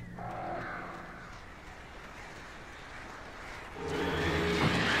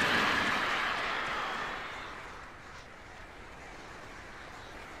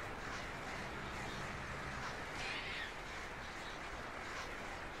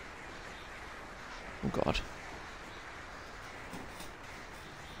 Oh God.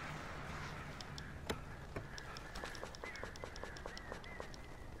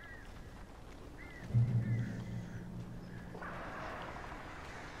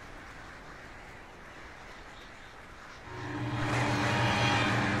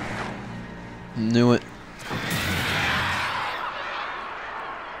 Knew it.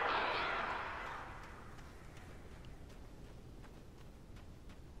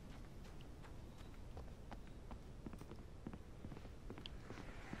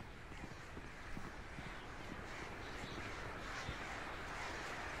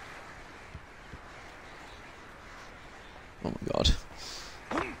 Oh my God.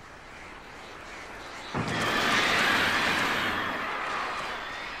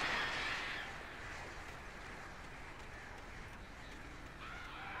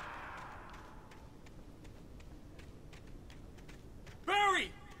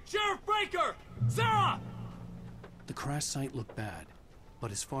 Barry! Sheriff Baker! Sarah! The crash site looked bad,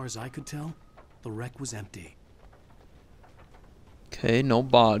 but as far as I could tell, the wreck was empty. Okay, no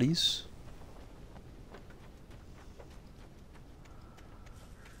bodies.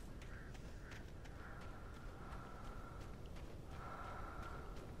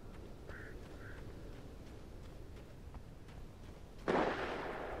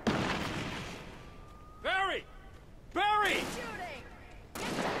 Barry! Barry!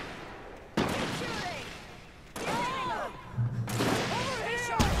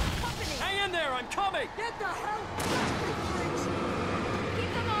 Hang in there, I'm coming! Get the hell!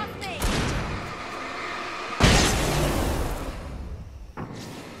 Keep them off me!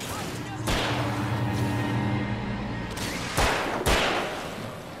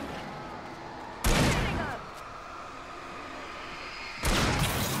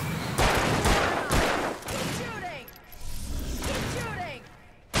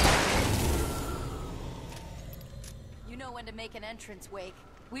 You know when to make an entrance, Wake.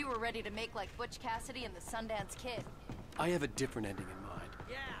 We were ready to make like Butch Cassidy and the Sundance Kid. I have a different ending in mind.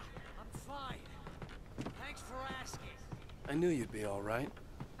 Yeah, I'm fine. Thanks for asking. I knew you'd be all right.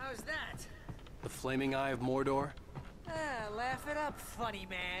 How's that? The flaming eye of Mordor? Laugh it up, funny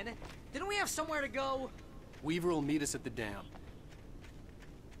man. Didn't we have somewhere to go? Weaver will meet us at the dam.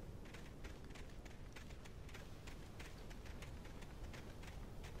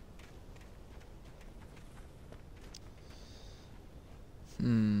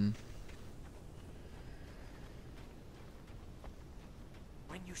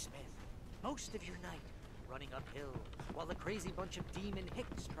 When you spend most of your night running uphill while the crazy bunch of demon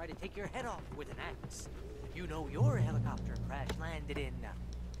hicks try to take your head off with an axe, you know your helicopter crash landed in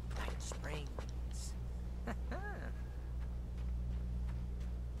Night Springs.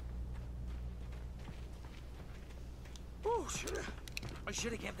 Oh, I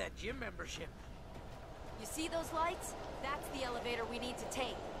should have kept that gym membership. You see those lights? That's the elevator we need to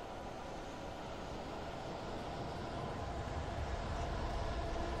take.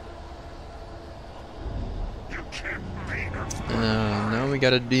 Now we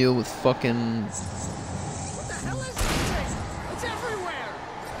gotta deal with fucking... What the hell is this thing? It's everywhere!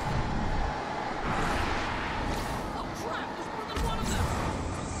 Oh crap, there's more than one of them!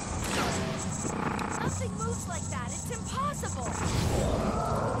 Nothing moves like that. It's impossible.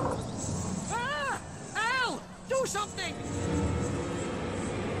 Ah! Al! Do something!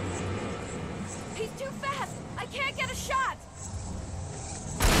 He's too fast. I can't get a shot.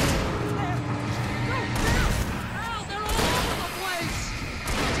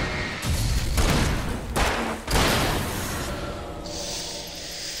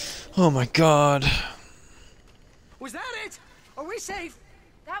 Oh my God. Was that it? Are we safe?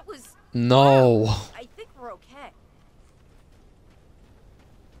 That was... No. I think we're okay.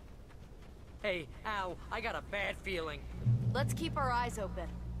 Hey, Al, I got a bad feeling. Let's keep our eyes open.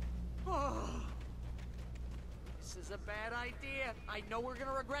 This is a bad idea. I know we're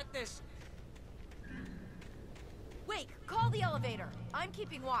gonna regret this. Wait, call the elevator. I'm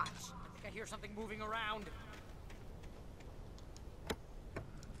keeping watch. I think I hear something moving around.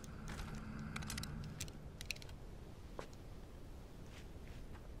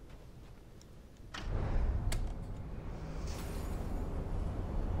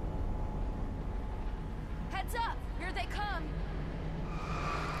 Heads up! Here they come!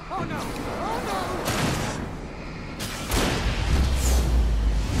 Oh no! Oh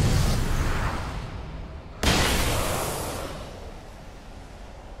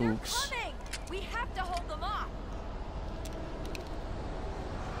no! Oops. Coming! We have to hold them off!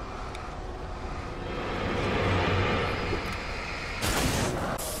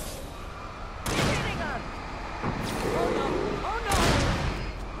 Hitting them! Oh no! Oh no!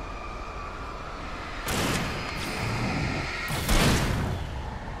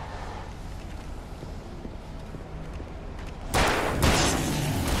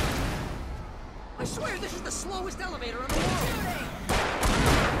 I swear this is the slowest elevator in the world!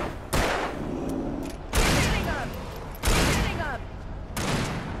 Hitting them! Hitting them!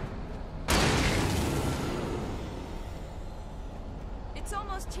 It's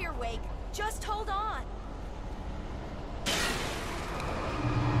almost here, Wake. Just hold on.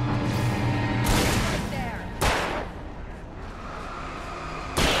 Right there.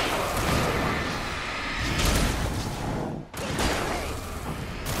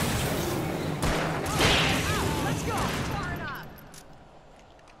 Let's go. Far enough.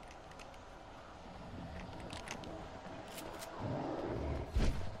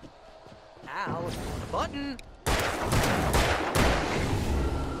 Al, button!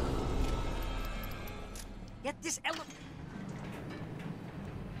 Get this elevator.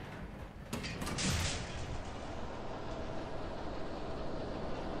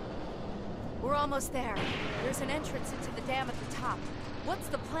 We're almost there. There's an entrance into the dam at the top. What's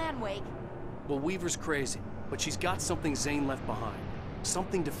the plan, Wake? Well, Weaver's crazy, but she's got something Zane left behind.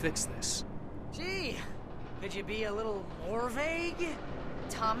 Something to fix this. Gee, could you be a little more vague?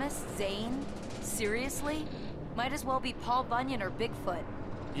 Thomas Zane? Seriously? Might as well be Paul Bunyan or Bigfoot.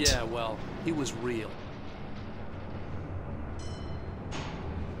 Yeah, well, he was real.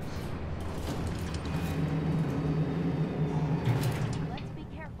 Let's be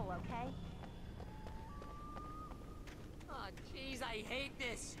careful, okay? Oh, jeez, I hate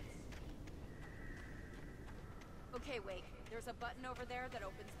this. Okay, Wake. There's a button over there that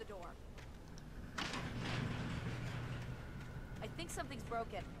opens the door. I think something's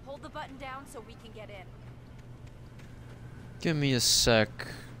broken. Hold the button down so we can get in. Give me a sec.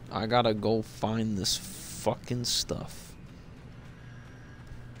 I gotta go find this fucking stuff.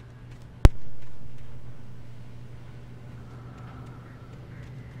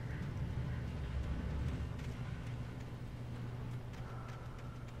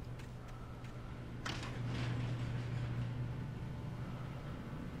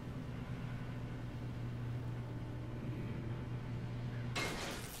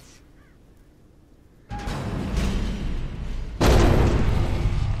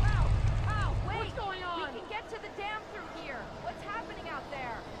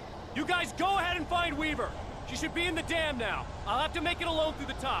 You guys go ahead and find Weaver. She should be in the dam now. I'll have to make it alone through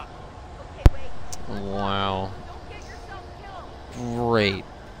the top. Wow. Great.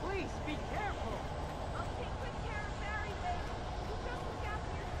 Please be careful. I'll take good care of Barry, Wake. You just look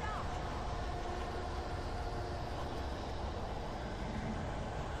after yourself.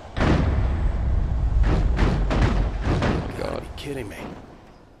 You gotta be kidding me.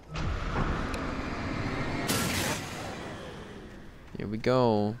 Here we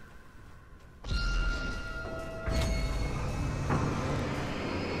go.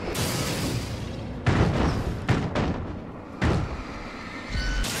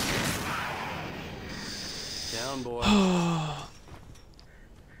 Down, boy. I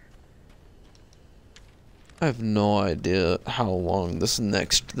have no idea how long this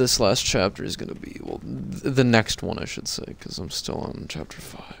last chapter is gonna be. Well, the next one I should say, because I'm still on chapter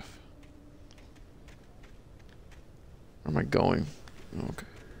 5. Where am I going? Okay.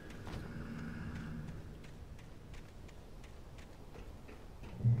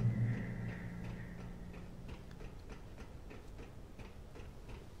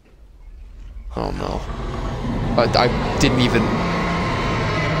 Oh no. I didn't even...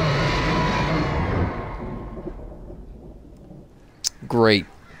 Great.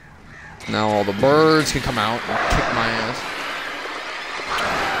 Now all the birds can come out and kick my ass.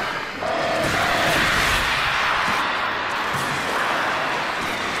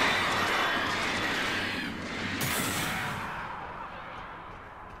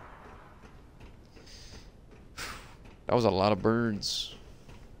 was a lot of birds.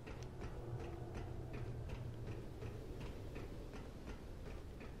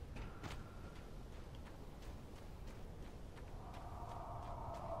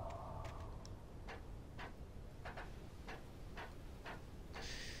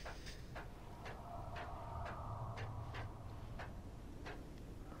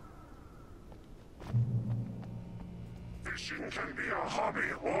 Fishing can be a hobby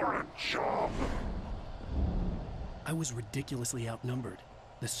or a job. I was ridiculously outnumbered.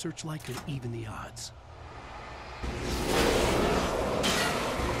 The searchlight could even the odds.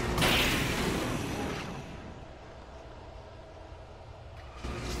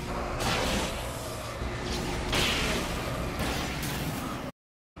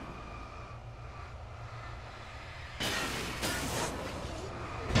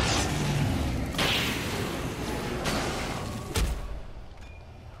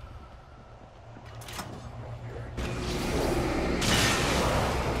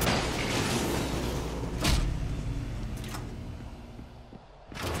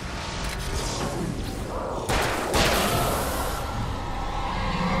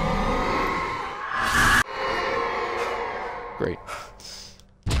 Great.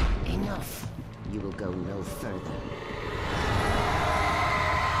 Enough. You will go no further.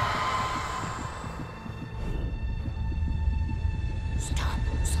 Stop.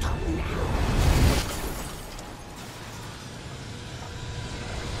 Stop now.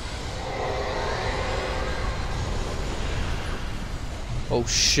 Oh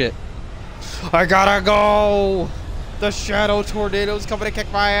shit. I gotta go! The shadow tornado's coming to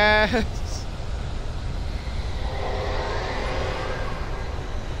kick my ass!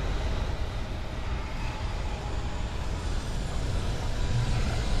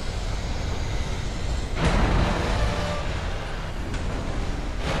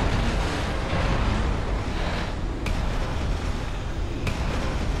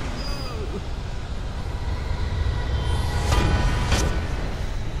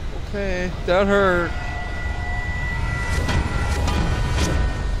 Okay, that hurt.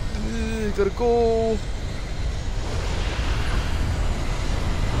 Gotta go.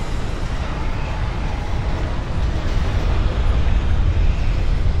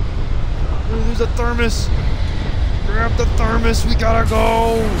 There's a thermos. Grab the thermos, we gotta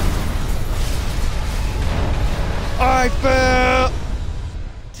go. I fell.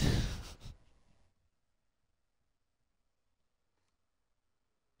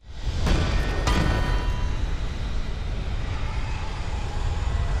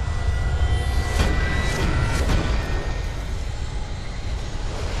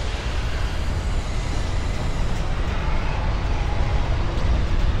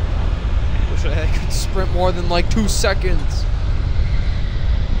 I could sprint more than like 2 seconds.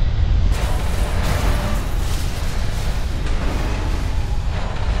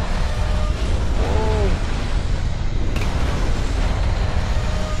 Whoa.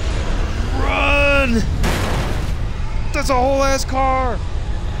 Run! That's a whole ass car.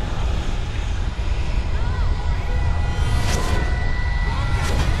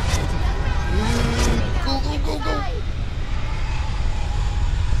 Go, go, go, go.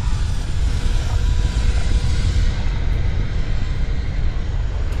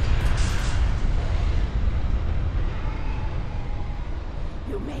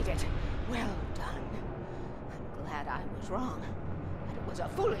 You made it. Well done. I'm glad I was wrong. But it was a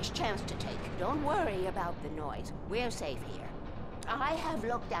foolish chance to take. Don't worry about the noise. We're safe here. I have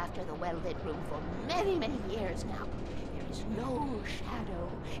looked after the well-lit room for many, many years now. There is no shadow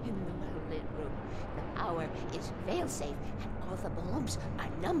in the well-lit room. The power is fail-safe, and all the bulbs are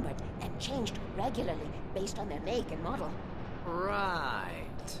numbered and changed regularly based on their make and model. Right.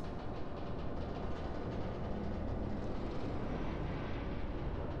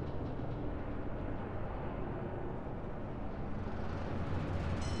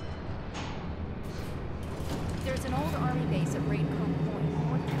 There's an old army base at Raid Cove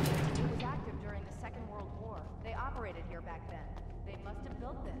Point. It was active during the Second World War. They operated here back then. They must have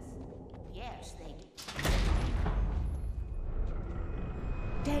built this. Yes, they did.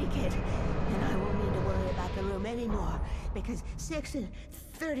 Take it, and I won't need to worry about the room anymore, because 6 and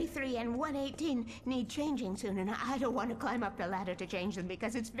 33 and 118 need changing soon, and I don't want to climb up the ladder to change them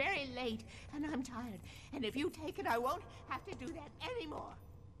because it's very late, and I'm tired. And if you take it, I won't have to do that anymore.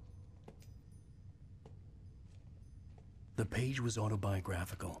 The page was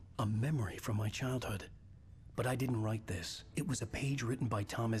autobiographical, a memory from my childhood. But I didn't write this. It was a page written by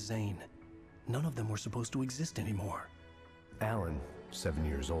Thomas Zane. None of them were supposed to exist anymore. Alan, 7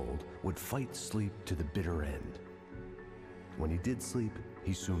 years old, would fight sleep to the bitter end. When he did sleep,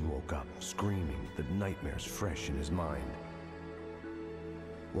 He soon woke up, screaming, the nightmares fresh in his mind.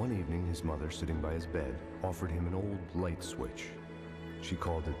 One evening, his mother, sitting by his bed, offered him an old light switch. She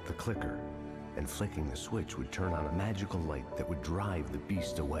called it the clicker, and flicking the switch would turn on a magical light that would drive the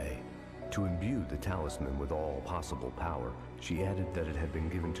beast away. To imbue the talisman with all possible power, she added that it had been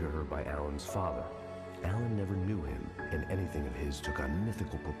given to her by Alan's father. Alan never knew him, and anything of his took on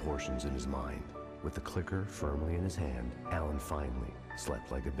mythical proportions in his mind. With the clicker firmly in his hand, Alan finally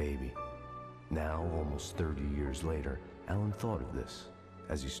slept like a baby. Now, almost 30 years later, Alan thought of this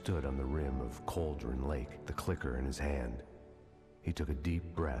as he stood on the rim of Cauldron Lake, the clicker in his hand. He took a deep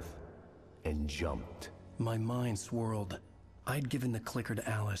breath and jumped. My mind swirled. I'd given the clicker to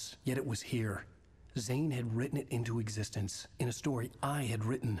Alice, yet it was here. Zane had written it into existence in a story I had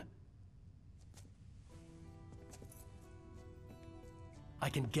written. I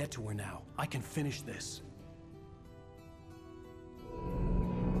can get to her now. I can finish this.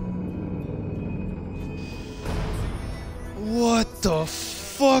 What the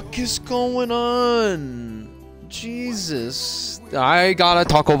fuck is going on? Jesus. I gotta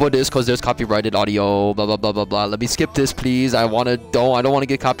talk over this because there's copyrighted audio. Blah blah blah blah blah. Let me skip this, please. I don't want to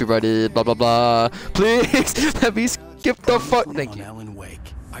get copyrighted. Blah blah blah. Please let me skip the fuck. Thank you. Alan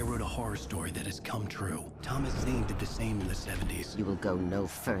Wake. I wrote a horror story that has come true. Thomas Zane did the same in the 70s. You will go no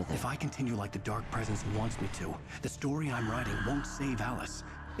further. If I continue like the Dark Presence wants me to, the story I'm writing won't save Alice.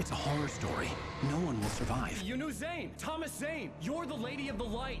 It's a horror story. No one will survive. You knew Zane, Thomas Zane. You're the Lady of the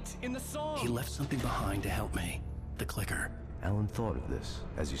Light in the song. He left something behind to help me. The clicker. Alan thought of this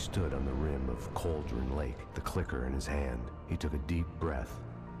as he stood on the rim of Cauldron Lake, the clicker in his hand. He took a deep breath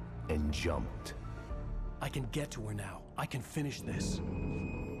and jumped. I can get to her now. I can finish this.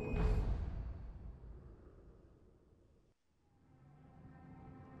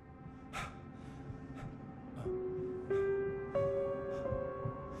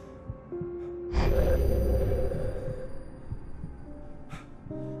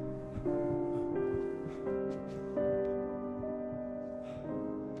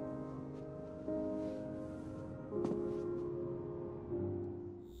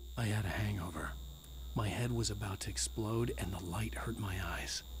 I had a hangover. My head was about to explode and the light hurt my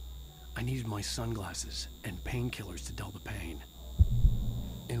eyes. I needed my sunglasses and painkillers to dull the pain.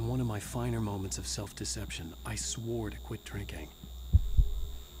 In one of my finer moments of self-deception, I swore to quit drinking.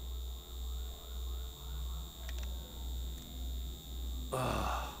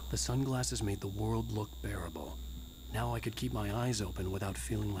 The sunglasses made the world look bearable. Now I could keep my eyes open without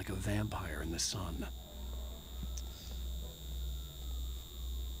feeling like a vampire in the sun.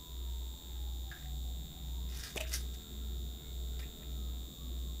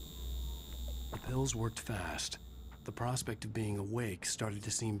 The pills worked fast. The prospect of being awake started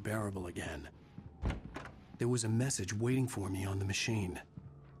to seem bearable again. There was a message waiting for me on the machine.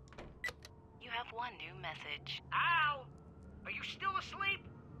 You have one new message. Al! Are you still asleep?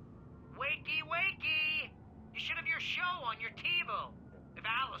 Wakey, wakey! You should have your show on your TiVo. If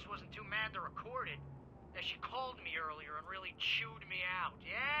Alice wasn't too mad to record it. As she called me earlier and really chewed me out.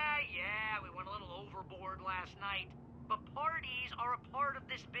 Yeah, we went a little overboard last night. But parties are a part of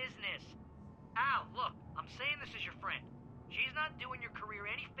this business. Al, look, I'm saying this as your friend. She's not doing your career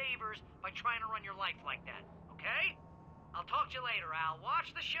any favors by trying to run your life like that, okay? I'll talk to you later, Al.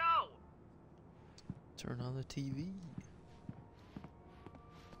 Watch the show! Turn on the TV.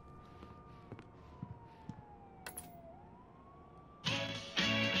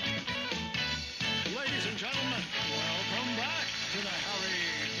 Ladies and gentlemen, welcome back to the Harry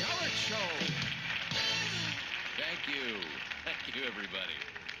Garrett Show. Thank you. Thank you, everybody.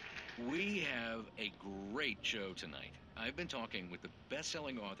 We have a great show tonight. I've been talking with the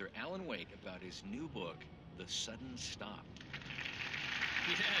best-selling author Alan Wake about his new book, The Sudden Stop.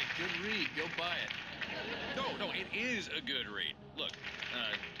 Yeah, good read. Go buy it. No, it is a good read. Look,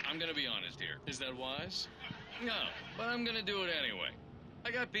 I'm gonna be honest here. Is that wise? No, but I'm gonna do it anyway. I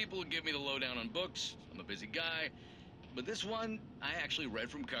got people who give me the lowdown on books. I'm a busy guy. But this one, I actually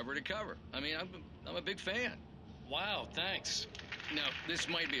read from cover to cover. I mean, I'm a big fan. Wow, thanks. Now, this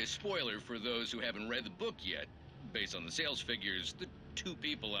might be a spoiler for those who haven't read the book yet. Based on the sales figures, the 2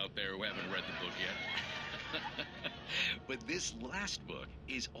 people out there who haven't read the book yet. But this last book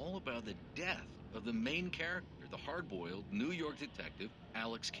is all about the death of the main character, the hard-boiled New York detective,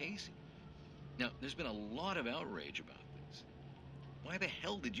 Alex Casey. Now, there's been a lot of outrage about this. Why the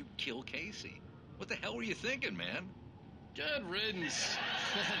hell did you kill Casey? What the hell were you thinking, man? Good riddance.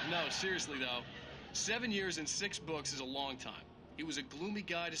 No, seriously, though. 7 years and 6 books is a long time. He was a gloomy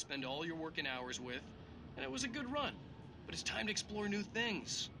guy to spend all your working hours with, and it was a good run. But it's time to explore new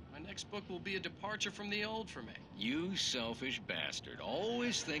things. My next book will be a departure from the old for me. You selfish bastard,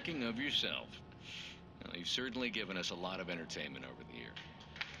 always thinking of yourself. Well, you've certainly given us a lot of entertainment over the years.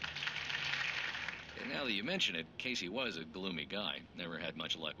 And now that you mention it, Casey was a gloomy guy. Never had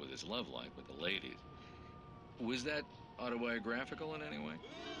much luck with his love life with the ladies. Was that autobiographical in any way?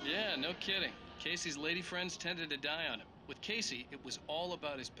 Yeah, no kidding. Casey's lady friends tended to die on him. With Casey, it was all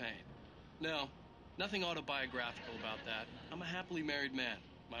about his pain. No, nothing autobiographical about that. I'm a happily married man.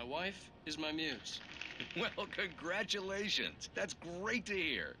 My wife is my muse. Well, congratulations. That's great to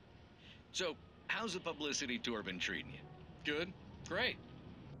hear. So, how's the publicity tour been treating you? Good, great.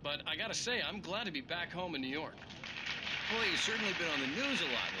 But I gotta say, I'm glad to be back home in New York. Well, you've certainly been on the news a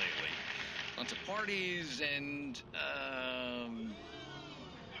lot lately. Lots of parties and,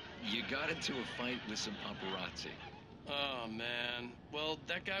 you got into a fight with some paparazzi. Oh, man. Well,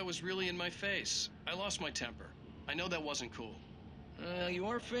 that guy was really in my face. I lost my temper. I know that wasn't cool. You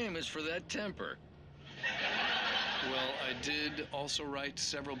are famous for that temper. Well, I did also write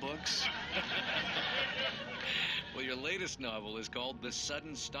several books. Well, your latest novel is called The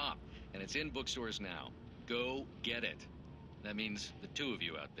Sudden Stop, and it's in bookstores now. Go get it. That means the two of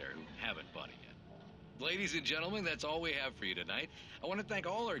you out there who haven't bought it yet. Ladies and gentlemen, that's all we have for you tonight. I want to thank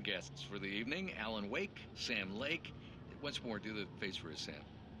all our guests for the evening. Alan Wake, Sam Lake. Once more, do the face for a Sam.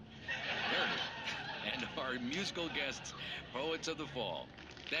 There it is. And our musical guests, Poets of the Fall.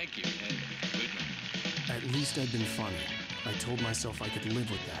 Thank you, and good night. At least I'd been funny. I told myself I could live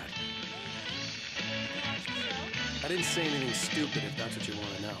with that. I didn't say anything stupid, if that's what you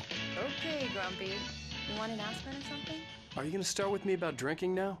want to know. Okay, Grumpy. You want an aspirin or something? Are you gonna start with me about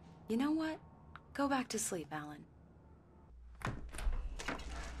drinking now? You know what? Go back to sleep, Alan.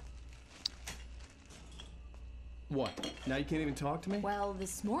 What? Now you can't even talk to me? Well,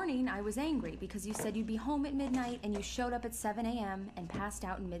 this morning I was angry because you said you'd be home at midnight and you showed up at 7 a.m. and passed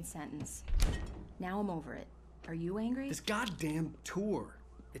out in mid-sentence. Now I'm over it. Are you angry? This goddamn tour.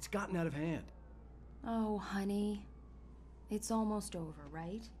 It's gotten out of hand. Oh, honey. It's almost over,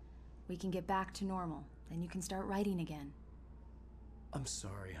 right? We can get back to normal. Then you can start writing again. I'm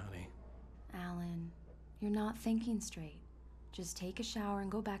sorry, honey. Alan, you're not thinking straight. Just take a shower and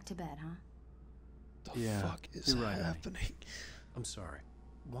go back to bed, huh? The fuck is happening? I'm sorry.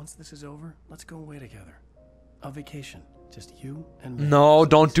 Once this is over, let's go away together. A vacation. Just you and me. No,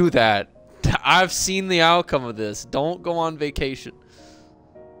 don't do that. I've seen the outcome of this. Don't go on vacation.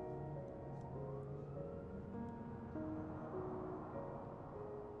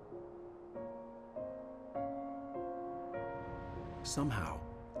 Somehow,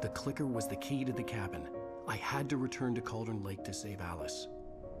 the clicker was the key to the cabin. I had to return to Cauldron Lake to save Alice.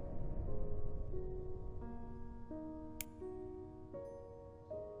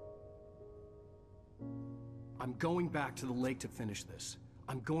 I'm going back to the lake to finish this.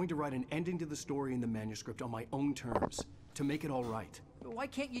 I'm going to write an ending to the story in the manuscript on my own terms, to make it all right. Why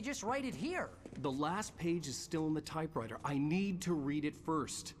can't you just write it here? The last page is still in the typewriter. I need to read it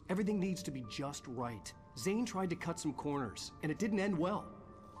first. Everything needs to be just right. Zane tried to cut some corners, and it didn't end well.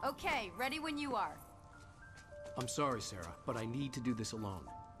 Okay, ready when you are. I'm sorry, Sarah, but I need to do this alone.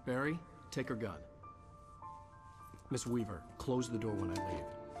 Barry, take her gun. Miss Weaver, close the door when I leave.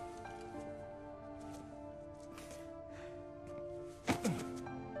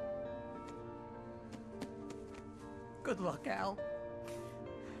 Good luck, Al.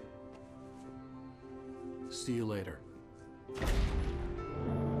 See you later.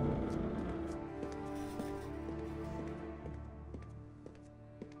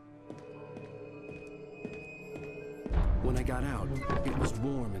 When I got out, it was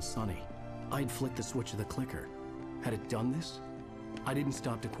warm and sunny. I'd flicked the switch of the clicker. Had it done this? I didn't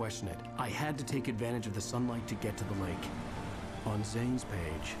stop to question it. I had to take advantage of the sunlight to get to the lake. On Zane's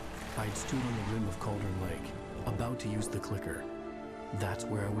page, I'd stood on the rim of Cauldron Lake, about to use the clicker. That's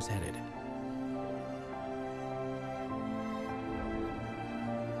where I was headed.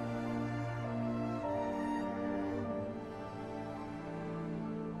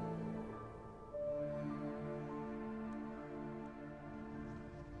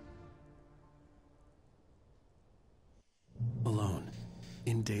 Alone,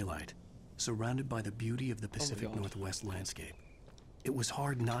 in daylight, surrounded by the beauty of the Pacific Northwest landscape. It was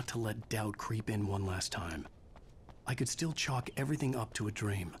hard not to let doubt creep in one last time. I could still chalk everything up to a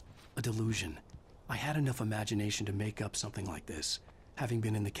dream, a delusion. I had enough imagination to make up something like this, having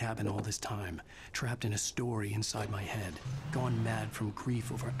been in the cabin all this time, trapped in a story inside my head, gone mad from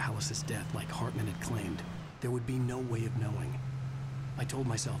grief over Alice's death like Hartman had claimed. There would be no way of knowing. I told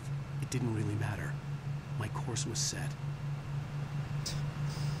myself it didn't really matter. My course was set.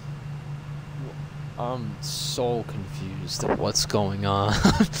 I'm so confused at what's going on.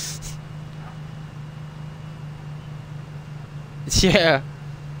 Yeah.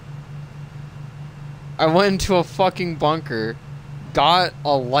 I went into a fucking bunker, got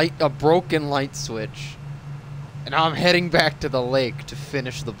a broken light switch, and now I'm heading back to the lake to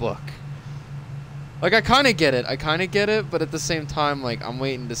finish the book. Like, I kind of get it, but at the same time, like, I'm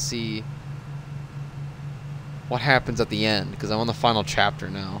waiting to see what happens at the end, because I'm on the final chapter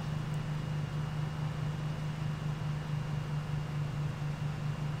now.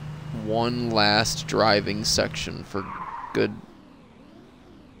 One last driving section for good.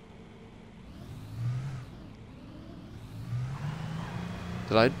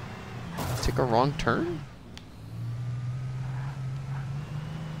 Did I take a wrong turn?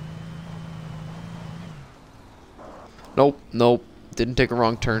 Nope. Didn't take a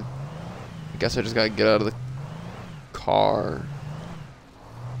wrong turn. I guess I just gotta get out of the car.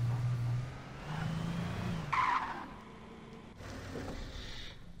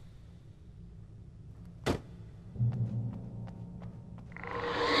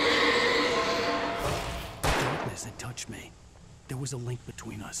 Darkness had touched me. There was a link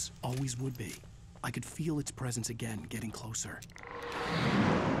between us. Always would be. I could feel its presence again, getting closer.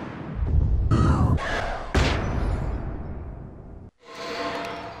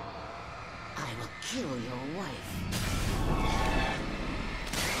 Kill your wife.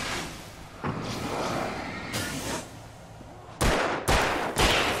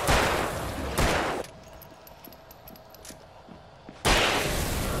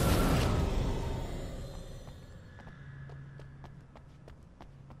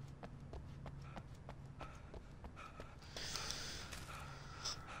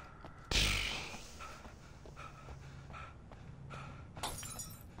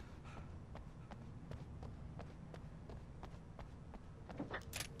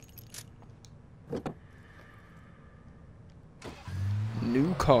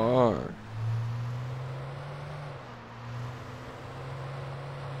 New car.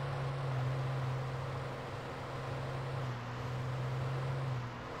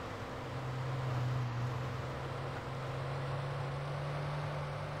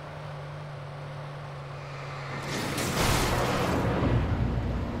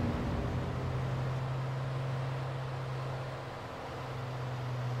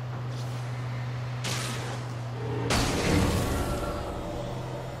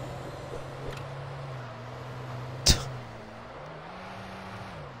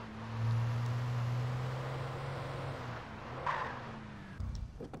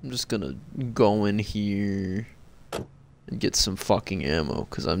 I'm just gonna go in here and get some fucking ammo,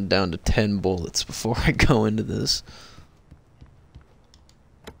 because I'm down to 10 bullets before I go into this.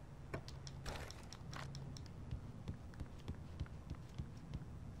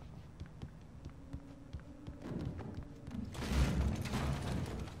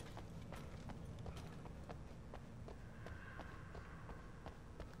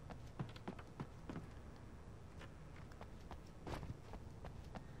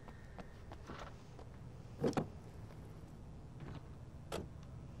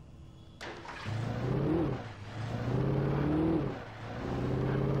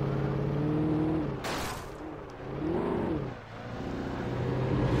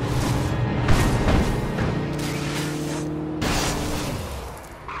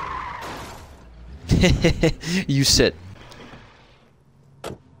 You sit.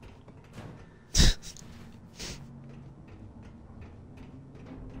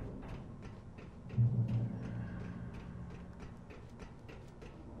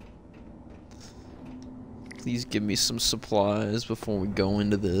 Please give me some supplies before we go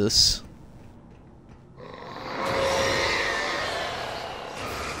into this.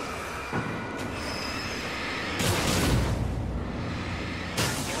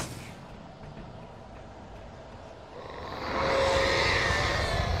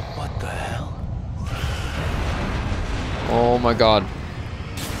 Oh my god.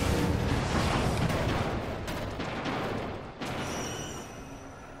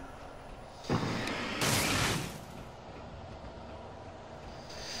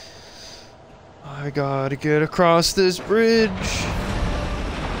 I gotta get across this bridge.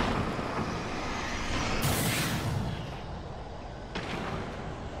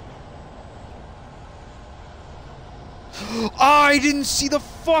 I didn't see the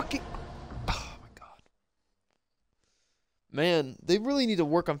fucking... Man, they really need to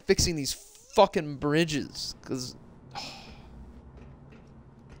work on fixing these fucking bridges, because...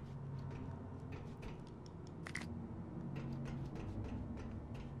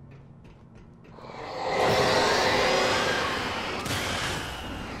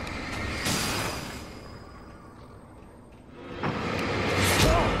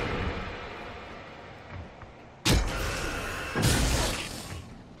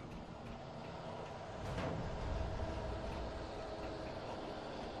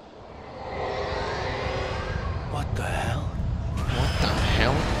 The hell? What the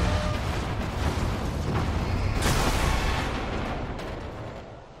hell?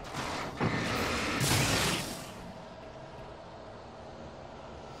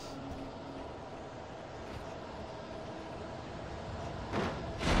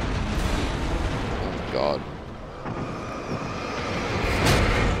 God.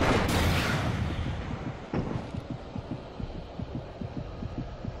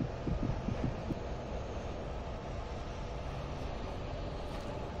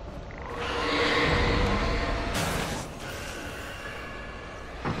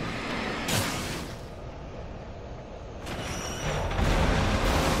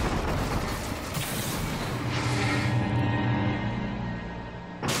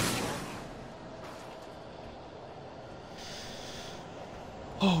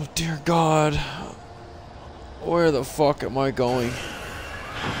 Oh dear God. Where the fuck am I going?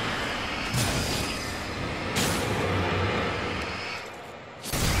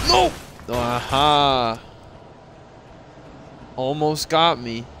 No! Aha! Almost got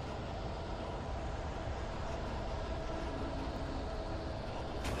me.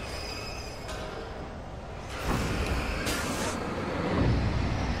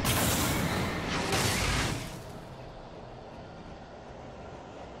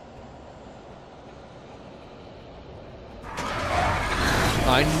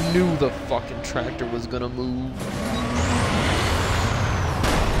 I knew the fucking tractor was gonna move.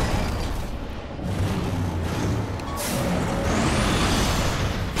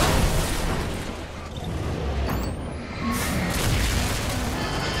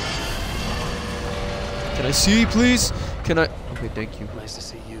 Can I see, please? Can I? Okay, thank you. Nice to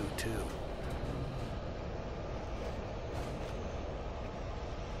see you, too.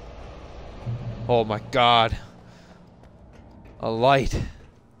 Oh my God. A light.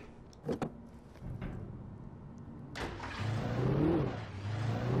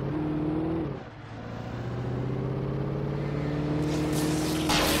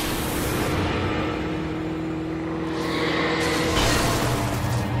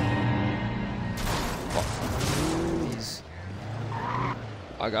 Please.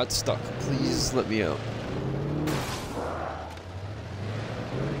 I got stuck. Please let me out.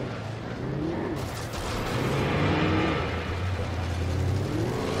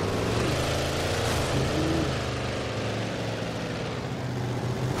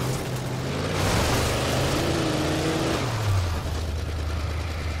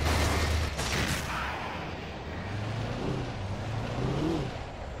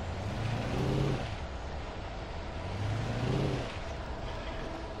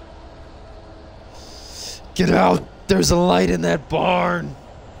 Get out! There's a light in that barn!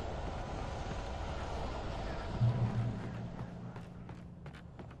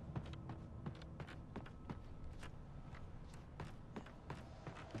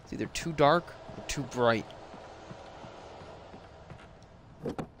 It's either too dark or too bright.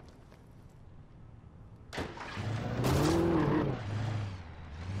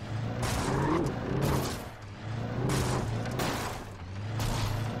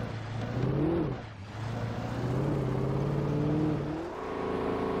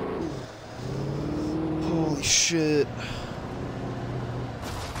 Holy shit.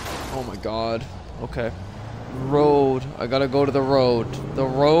 Oh my God. Okay. Road. I gotta go to the road. The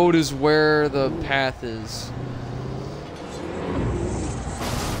road is where the path is.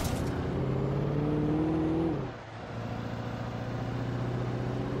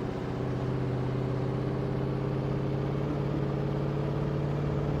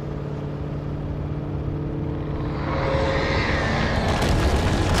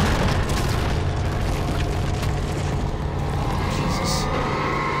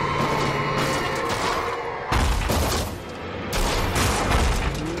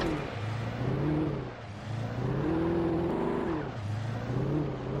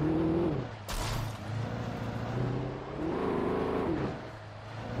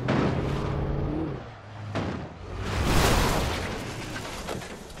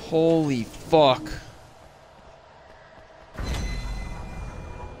 Holy fuck.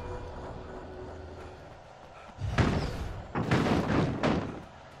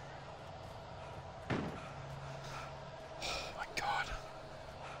 Oh my God.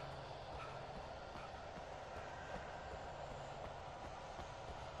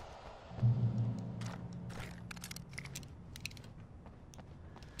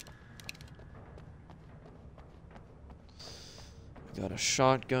 Got a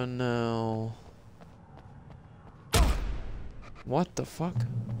shotgun now. What the fuck?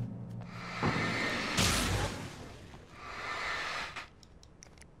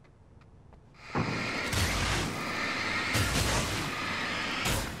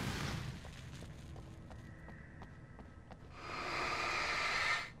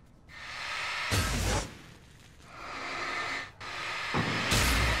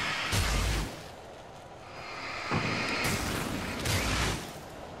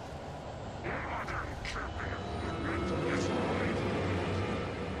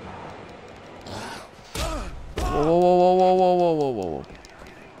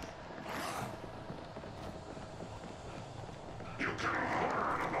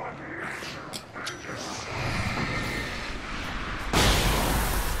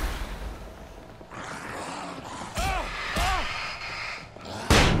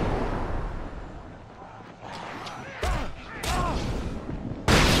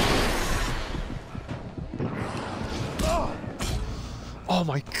 Oh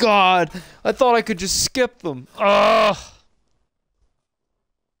my god! I thought I could just skip them. Ugh!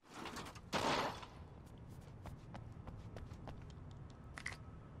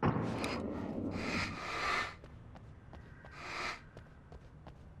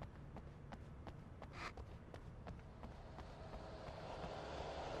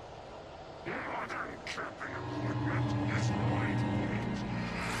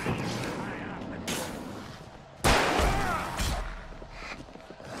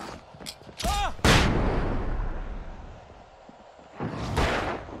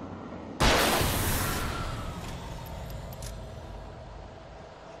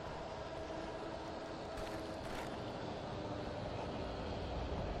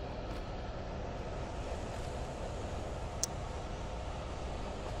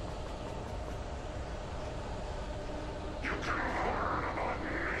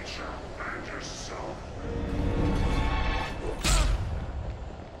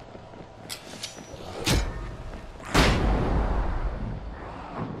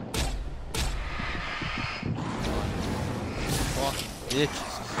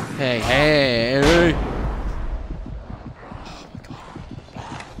 Bitches. Hey, hey, hey. Oh my god.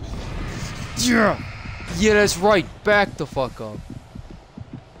 Yeah! Yeah, that's right. Back the fuck up.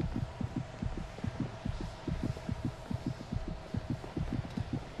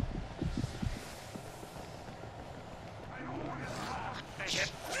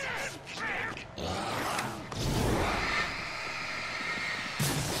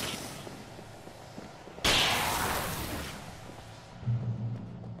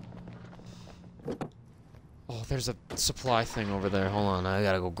 There's a supply thing over there. Hold on, I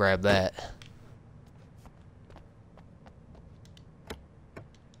gotta go grab that.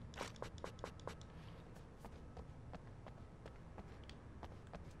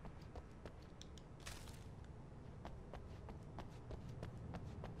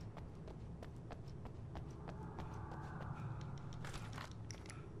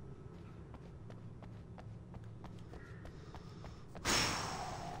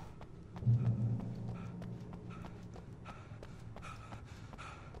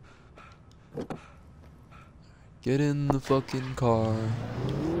 Get in the fucking car.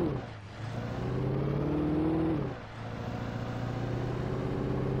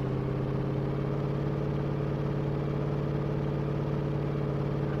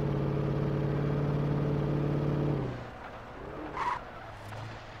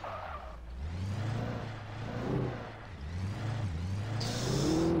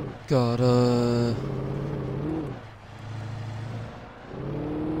 Gotta...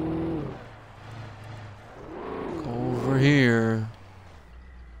 over here.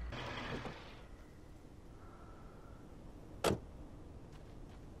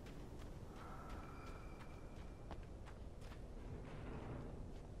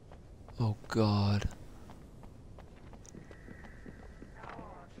 Oh God.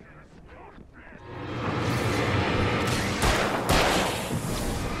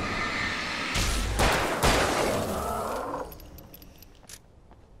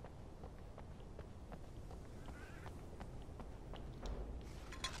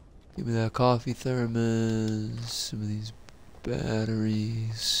 Give me that coffee thermos, some of these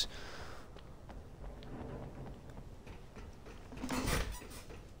batteries.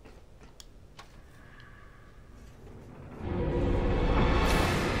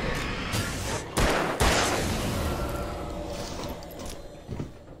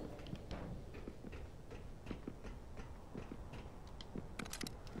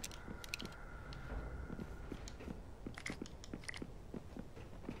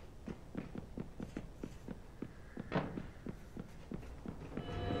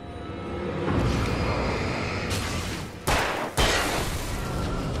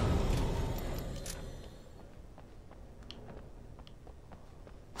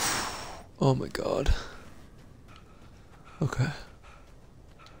 Oh my God. Okay.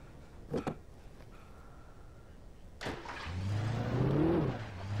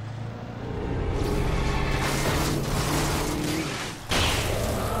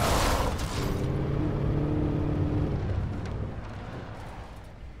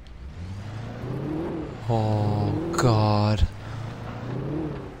 Oh God.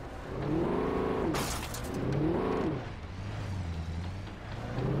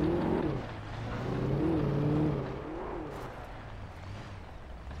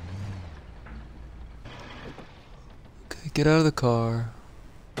 Get out of the car.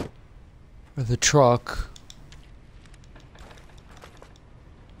 Or the truck.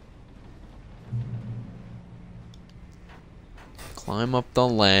 Climb up the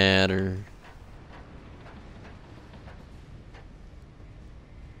ladder.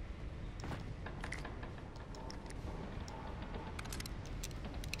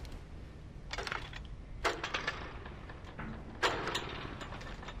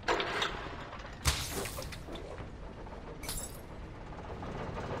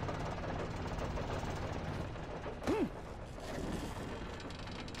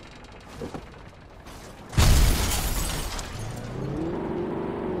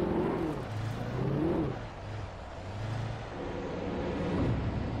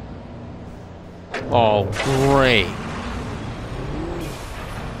 Oh, great.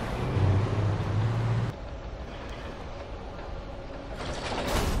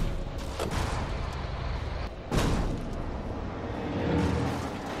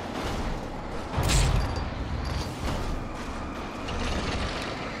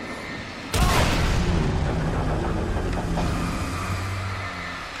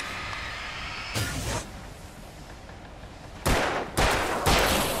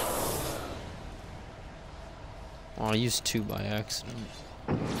 Oh, I used 2 by accident.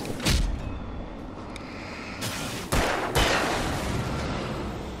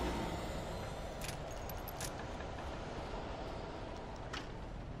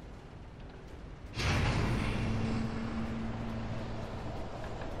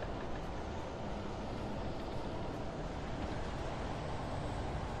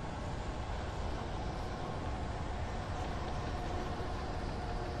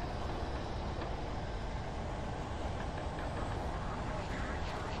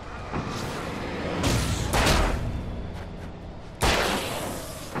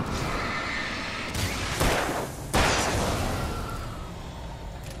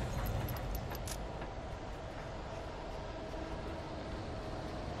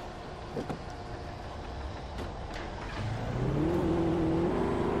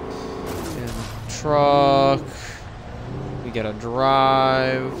 Truck. We gotta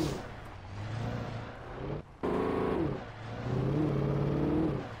drive.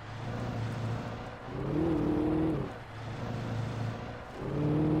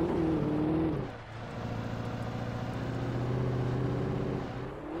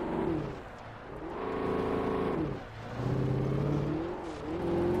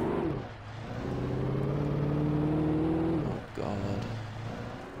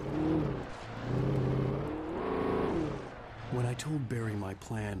 When I told Barry my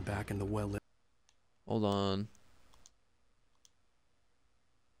plan back in the well-lit... Hold on.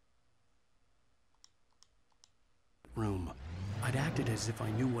 room, I'd acted as if I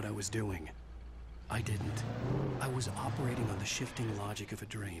knew what I was doing. I didn't. I was operating on the shifting logic of a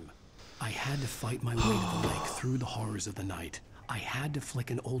dream. I had to fight my way to the lake through the horrors of the night. I had to flick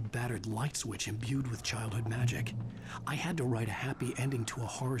an old battered light switch imbued with childhood magic. I had to write a happy ending to a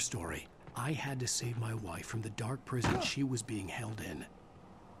horror story. I had to save my wife from the dark prison she was being held in.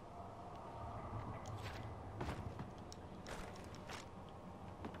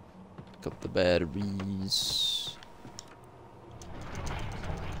 Pick up the batteries.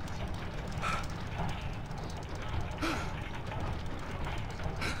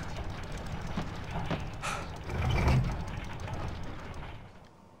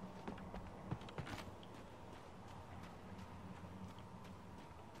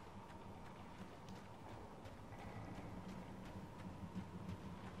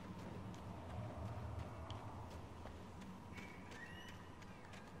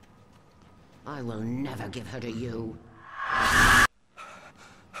 I will never give her to you.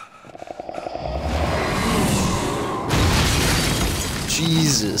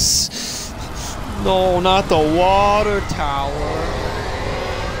 Jesus. No, not the water tower.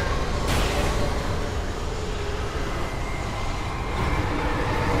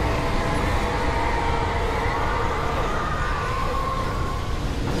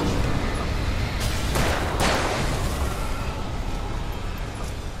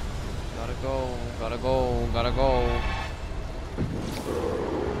 Gotta go.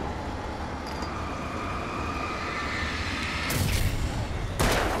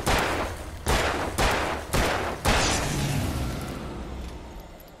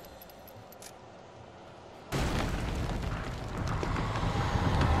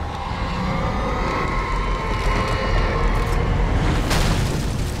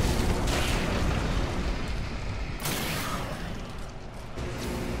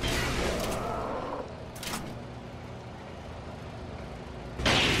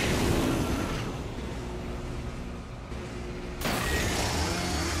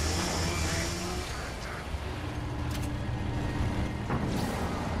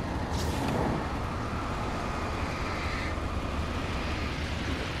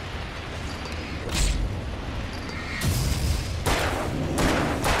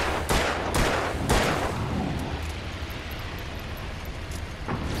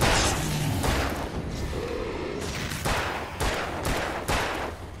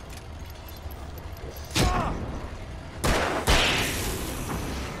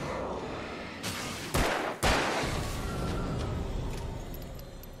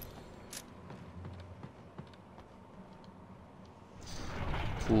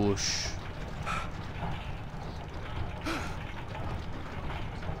 Whoosh.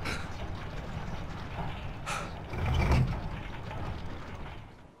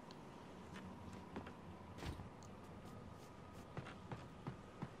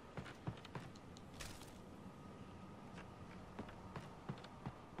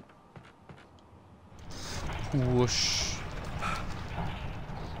 Whoosh.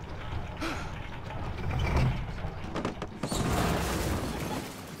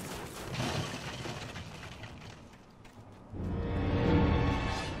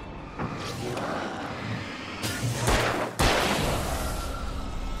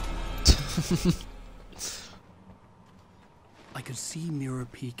 I could see Mirror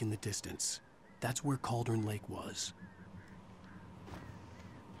Peak in the distance. That's where Cauldron Lake was.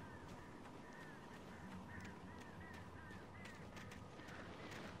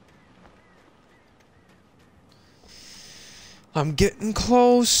 I'm getting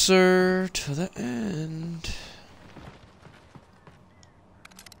closer to the end.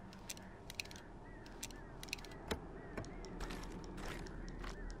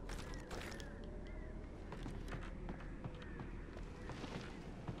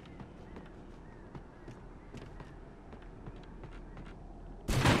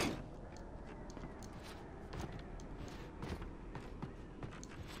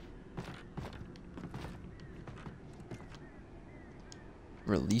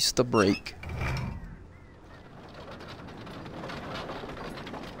 Release the brake.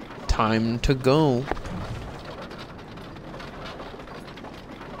 Time to go.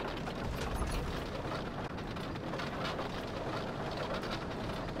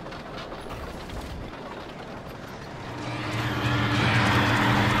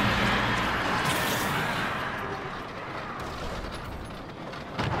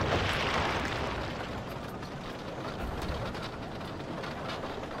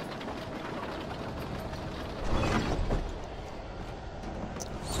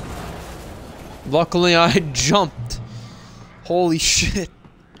 Luckily, I jumped. Holy shit.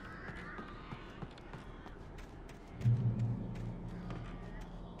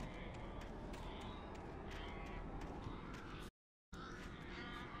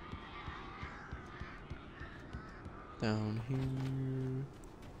 Down here.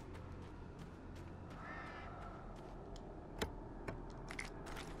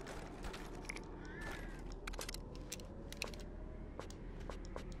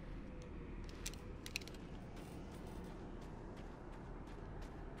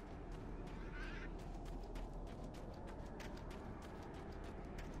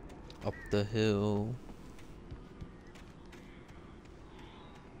 Up the hill.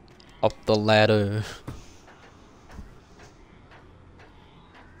 Up the ladder.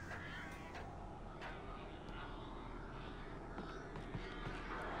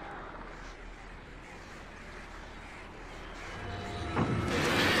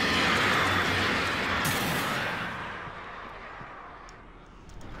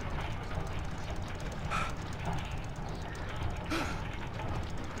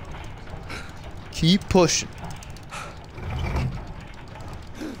 Keep pushing.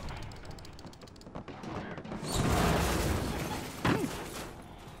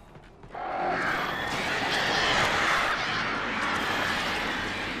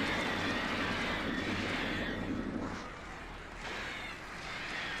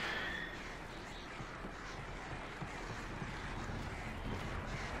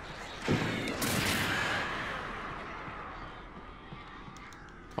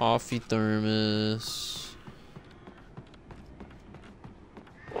 Coffee thermos.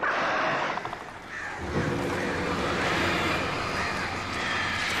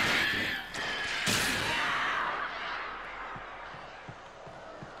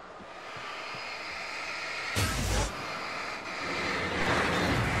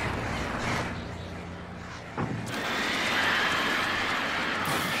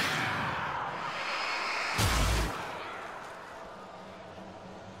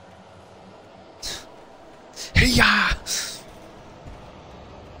 Hey-ya!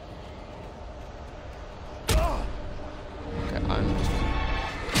 Okay, I'm just...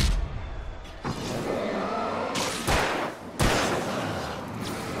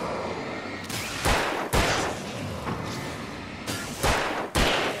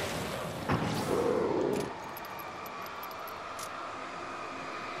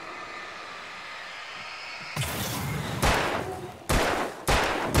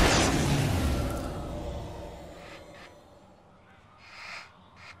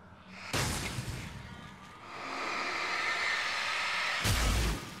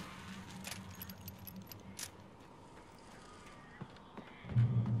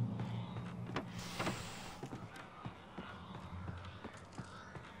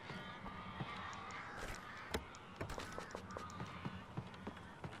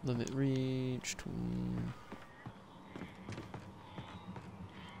 Limit reached.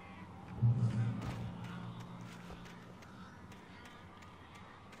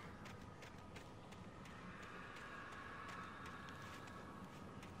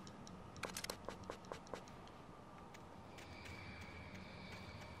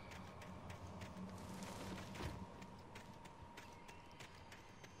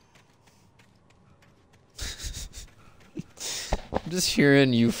 I'm just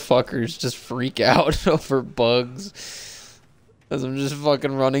hearing you fuckers just freak out over bugs as I'm just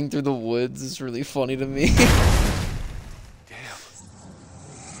fucking running through the woods. It's really funny to me.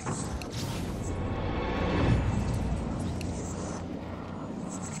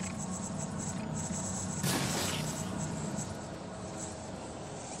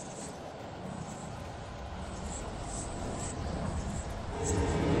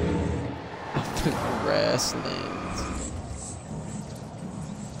 The grasslands.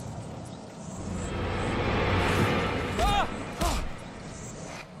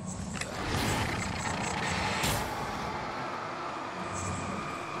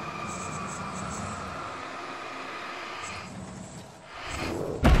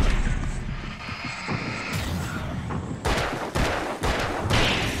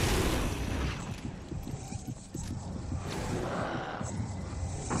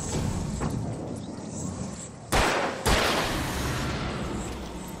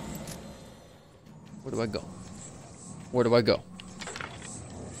 Where do I go? Where do I go?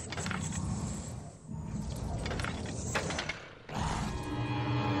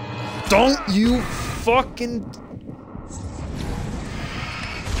 Don't you fucking...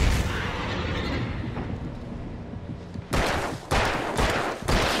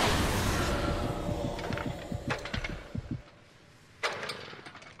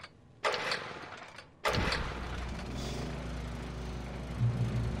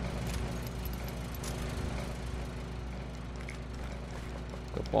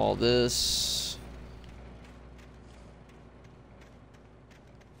 Up all this.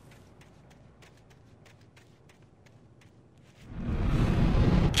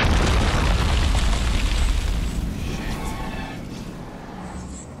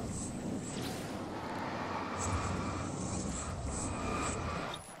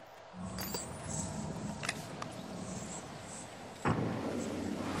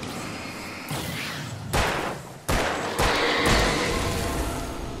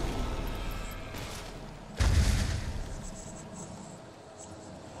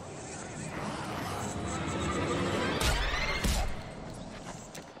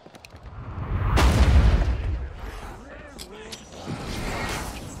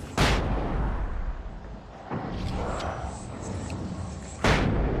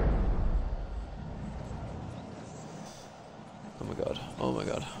 Oh my god. Oh my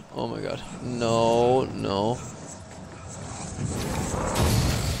god. Oh my god. No, no.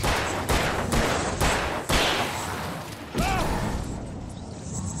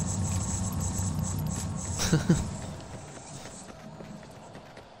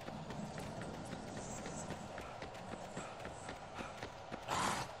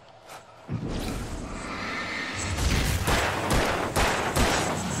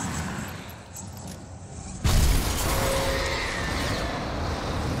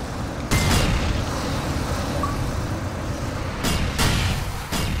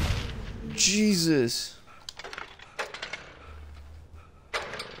 Jesus.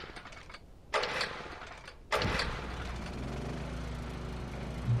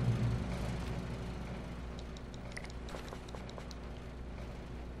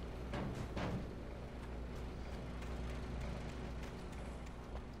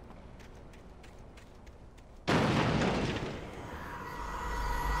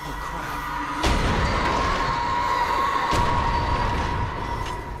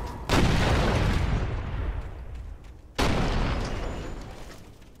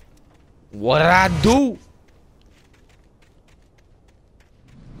 What did I do?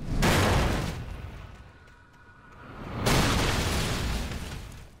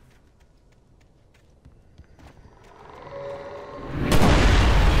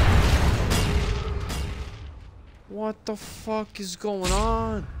 What the fuck is going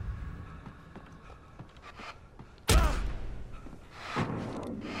on?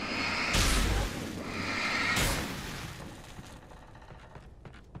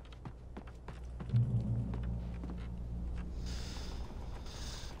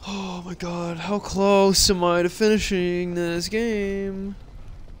 Oh my god, how close am I to finishing this game?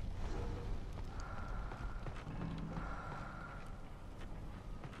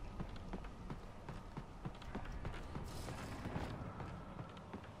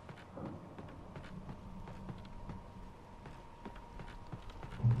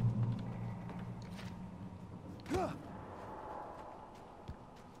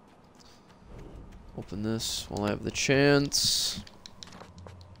 open this while I have the chance.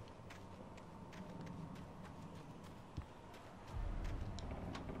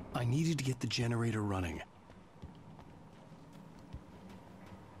 I needed to get the generator running.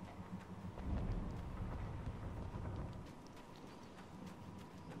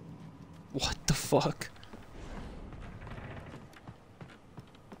 What the fuck?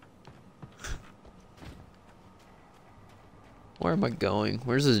 Where am I going?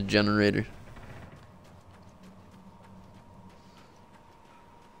 Where's this generator?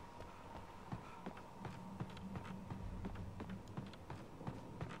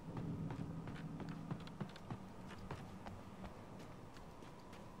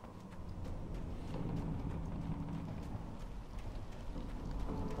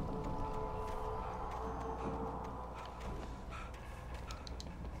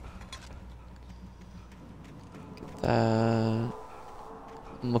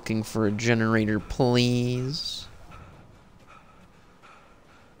 I'm looking for a generator, please.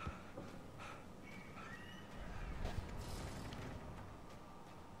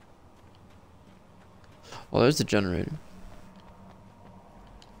 Oh, there's the generator.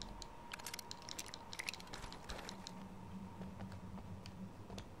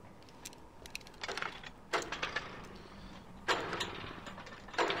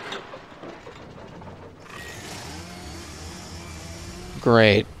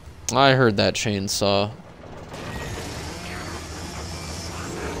 Great. I heard that chainsaw.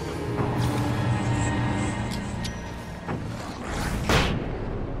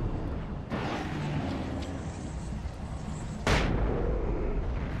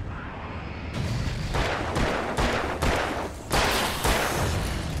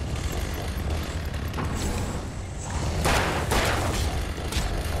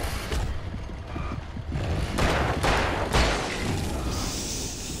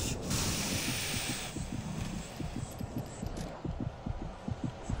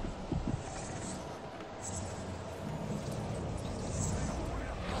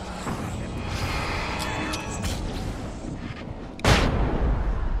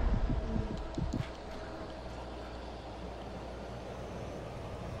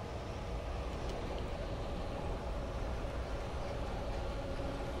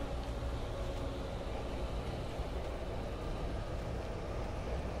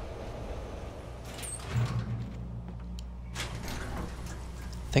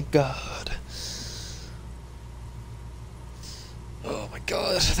 Thank God. Oh my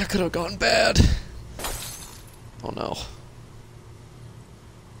God, that could have gone bad. Oh no.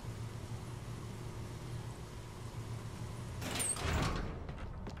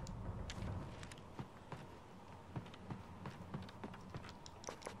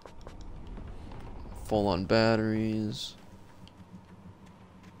 Full on batteries.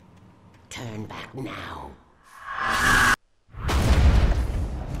 Turn back now.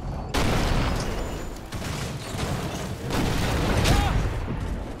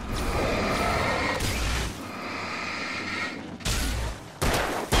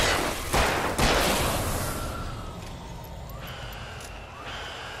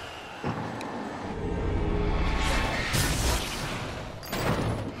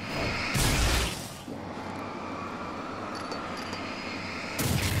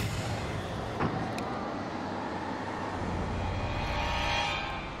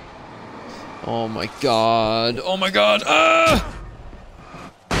 Oh my God. Oh my God. Ah!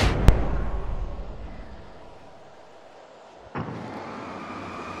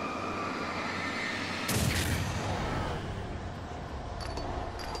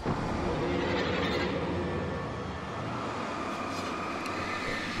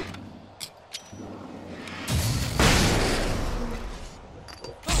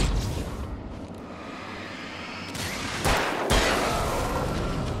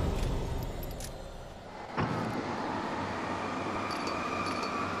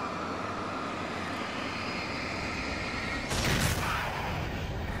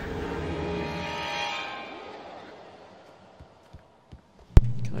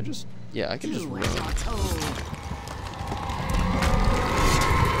 Yeah, I can just run.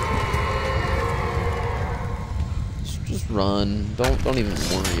 Just run. Don't even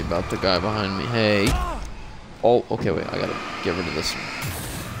worry about the guy behind me. Hey. Oh, okay, wait. I gotta get rid of this one.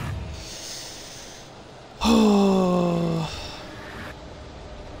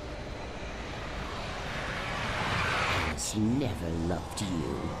 It's never loved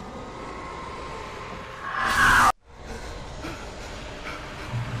you.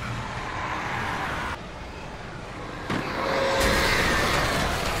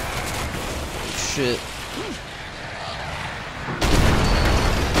 Shit.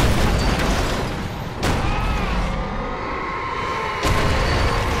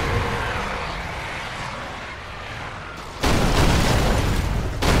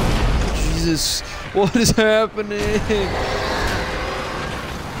 Jesus, what is happening?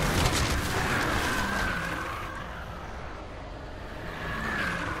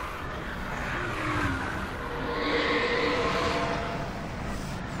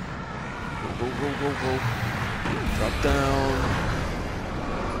 Go. Drop down.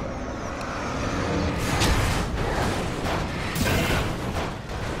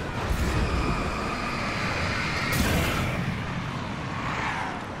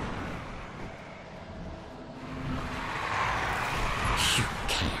 You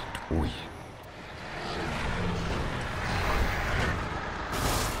can't win.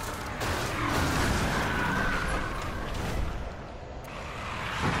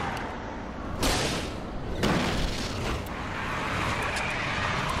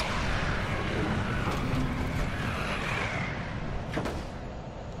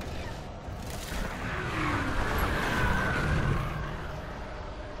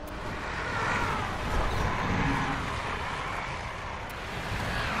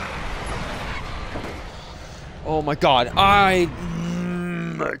 Oh my god, I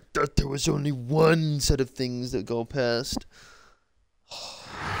thought there was only one set of things that go past.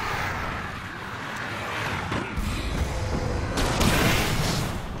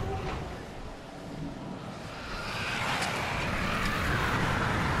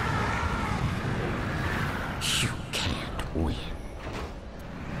 You can't win.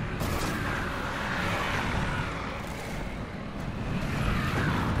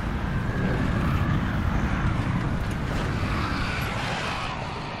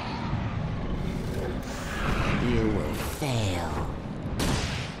 You will fail.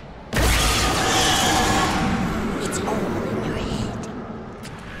 It's all in your head.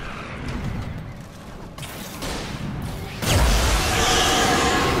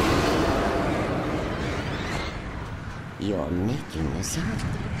 You're making this up.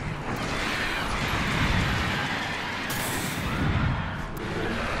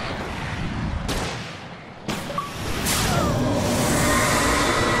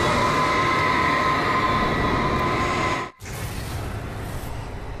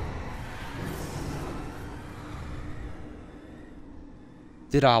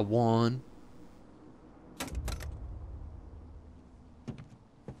 Did I won?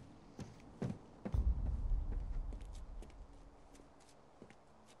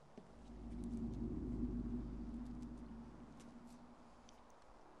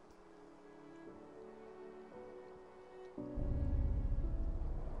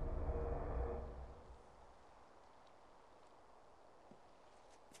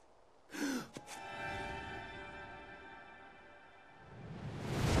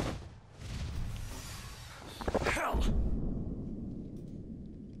 Hell!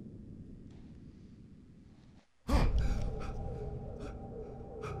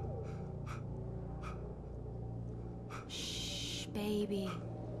 Shh, baby.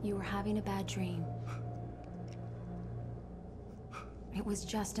 You were having a bad dream. It was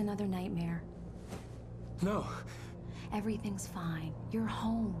just another nightmare. No, Everything's fine. You're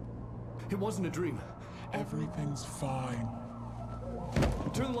home. it wasn't a dream. Everything's fine.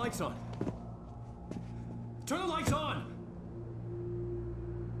 Turn the lights on. Turn the lights on!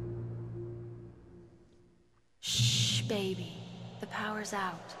 Shh, baby. The power's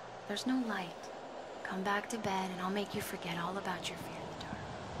out. There's no light. Come back to bed and I'll make you forget all about your fear in the dark.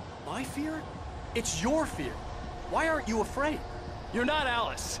 My fear? It's your fear. Why aren't you afraid? You're not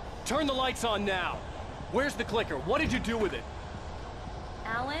Alice. Turn the lights on now. Where's the clicker? What did you do with it?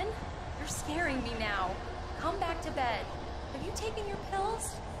 Alan, you're scaring me now. Come back to bed. Have you taken your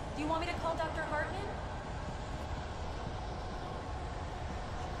pills? Do you want me to call Dr. Hartman?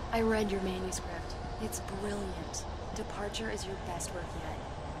 I read your manuscript. It's brilliant. Departure is your best work yet.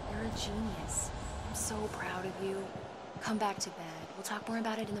 You're a genius. I'm so proud of you. Come back to bed. We'll talk more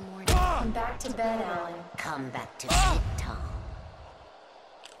about it in the morning. Come back to bed, Alan. Come back to sleep, Tom.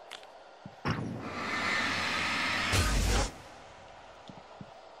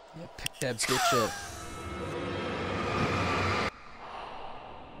 Yeah, pick that bitch up.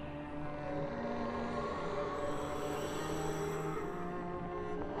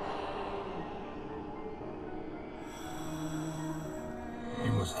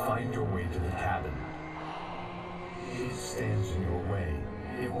 You must find your way to the cabin. It stands in your way.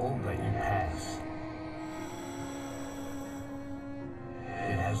 It won't let you pass.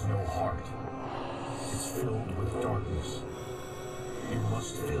 It has no heart. It's filled with darkness. You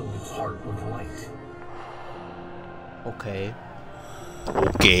must fill its heart with light. Okay.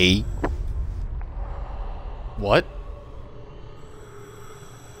 Okay. What?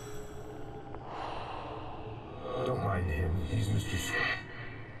 Don't mind him. He's Mr.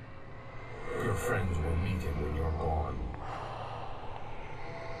 friends were meeting when you're gone.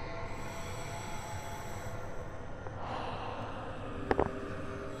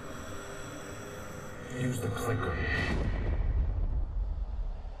 Use the clicker.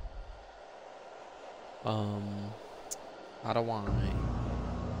 How do I?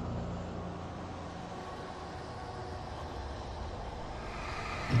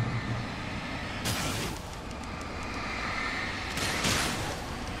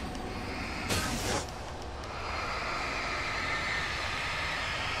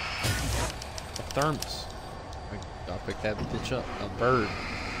 A thermos. I'll pick that bitch up. A bird.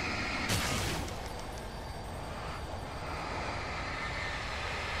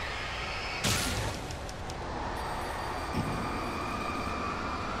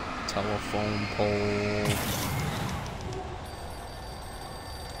 Telephone pole.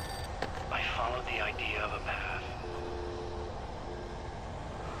 I followed the idea of a path.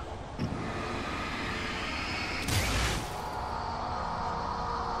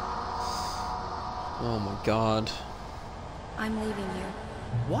 Oh my god. I'm leaving you.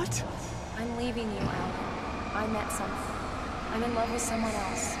 What? I'm leaving you, Alan. I met someone. I'm in love with someone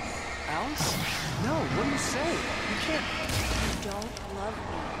else. Alice? No, what are you saying? You can't... You don't love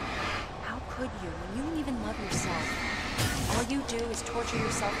me. How could you when you don't even love yourself? All you do is torture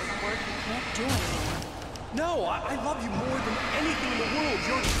yourself with work you can't do anymore. No, I love you more than anything in the world.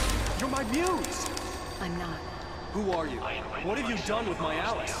 You're my muse. I'm not. Who are you? What have you done with my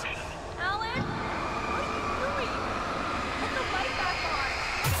Alice? Alan? What are you doing? Put the light back on!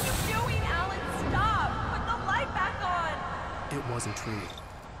 What are you doing, Alan? Stop! Put the light back on! It wasn't true.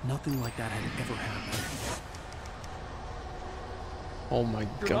 Nothing like that had ever happened. Oh my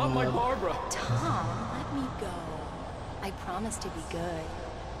god. You're not my Barbara. Tom, let me go. I promise to be good.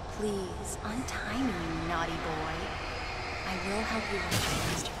 Please, untie me, you naughty boy. I will help you write your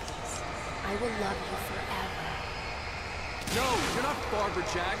masterpiece. I will love you forever. No, you're not Barbara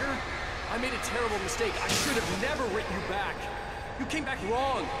Jagger. I made a terrible mistake. I should have never written you back. You came back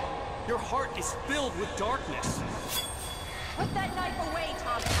wrong. Your heart is filled with darkness. Put that knife away,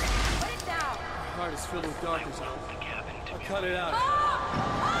 Thomas. Put it down. My heart is filled with darkness. I'll cut it out.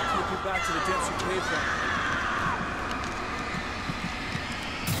 I'll take you back to the depths you came from.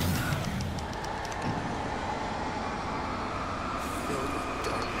 Filled with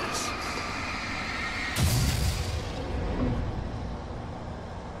darkness.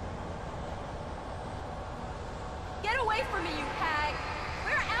 Get away from me, you hag!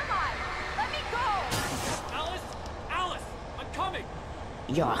 Where am I? Let me go! Alice! Alice! I'm coming!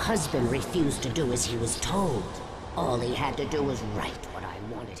 Your husband refused to do as he was told. All he had to do was write what I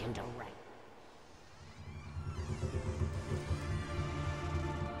wanted him to write.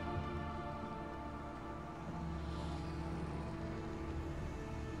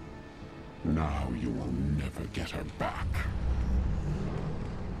 Now you will never get her back.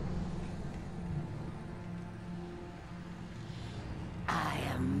 I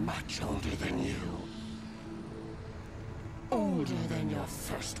am much older than you. Older than your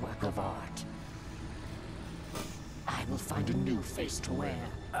first work of art. I will find a new face to wear.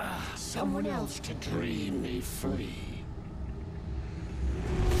 Someone else to dream me free.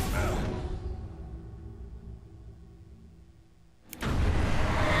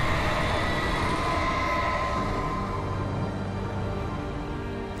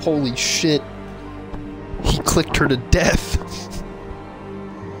 Holy shit. He clicked her to death.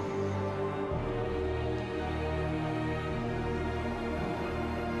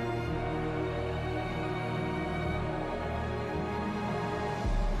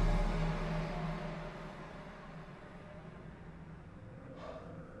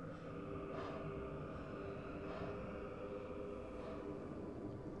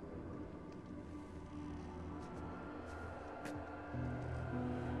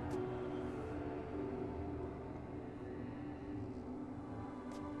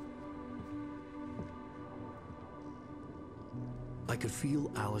 I could feel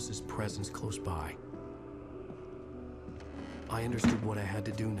Alice's presence close by. I understood what I had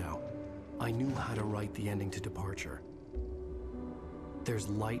to do now. I knew how to write the ending to Departure. There's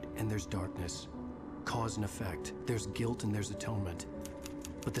light and there's darkness. Cause and effect. There's guilt and there's atonement.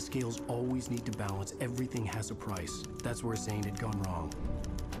 But the scales always need to balance. Everything has a price. That's where Zane had gone wrong.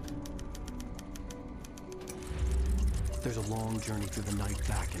 There's a long journey through the night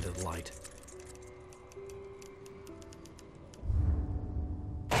back into the light.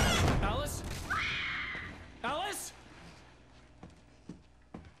 Alice? Alice?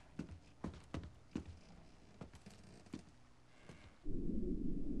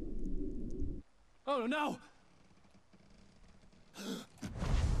 Oh no!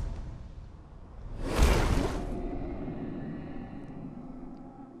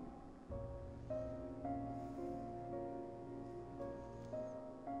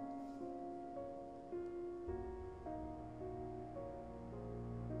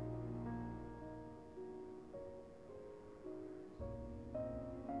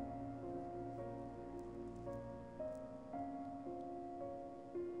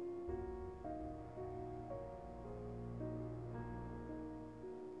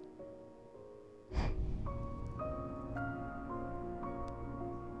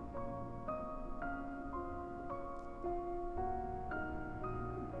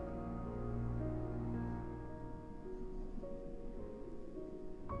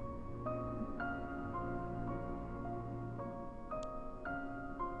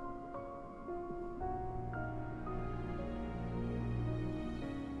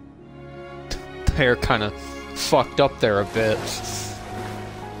 hair kind of fucked up there a bit.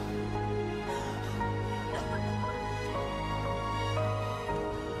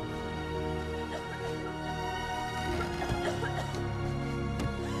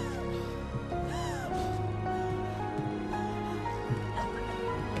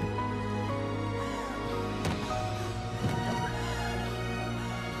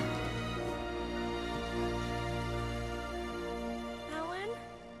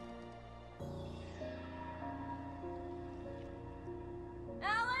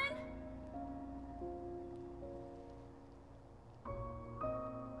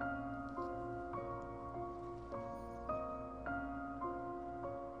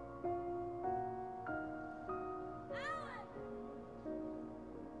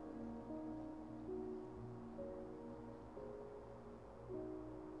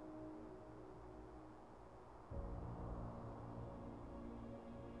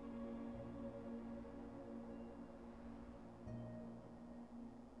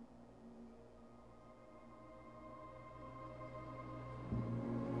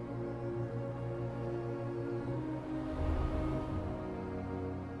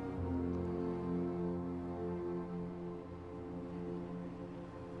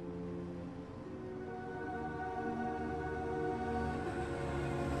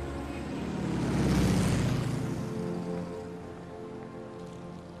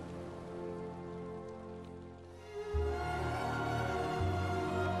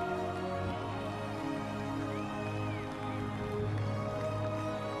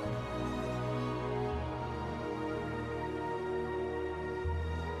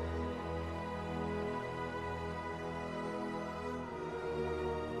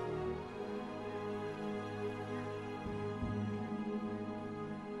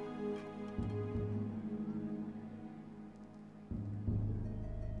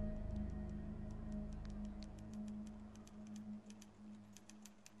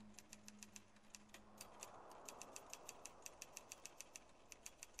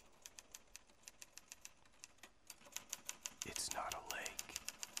 It's not a lake.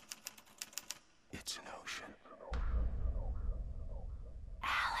 It's an ocean.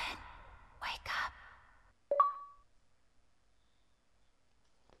 Alan, wake up.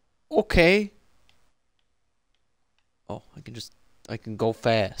 Okay. Oh, I can go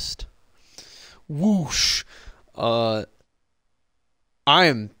fast. Whoosh. I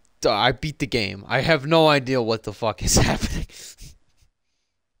beat the game. I have no idea what the fuck is happening.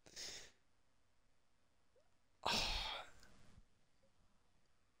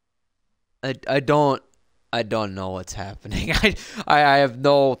 I don't know what's happening. I have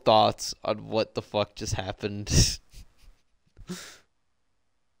no thoughts on what the fuck just happened.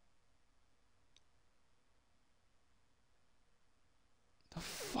 The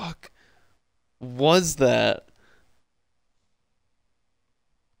fuck was that?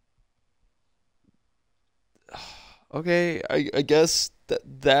 Okay, I guess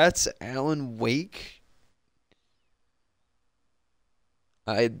that's Alan Wake.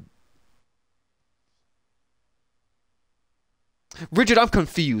 Richard, I'm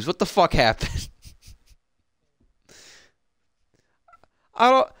confused. What the fuck happened? I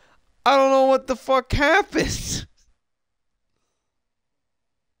don't know what the fuck happened.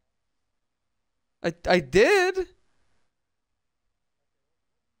 I did.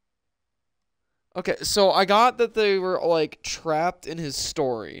 Okay, so I got that they were like trapped in his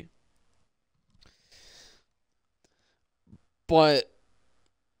story. But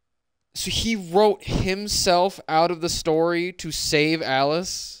so he wrote himself out of the story to save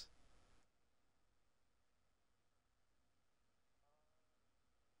Alice?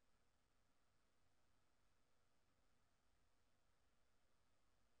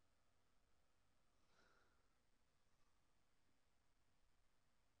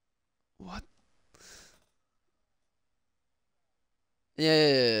 What?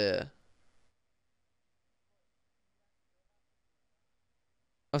 Yeah.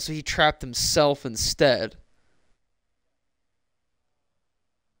 Oh, so he trapped himself instead.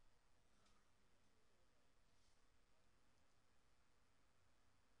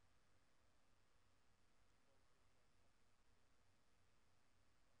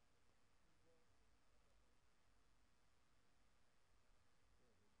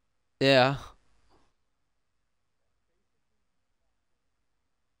 Yeah.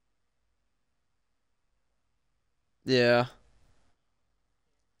 Yeah.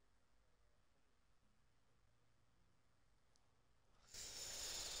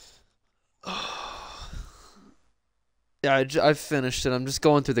 Yeah, I finished it. I'm just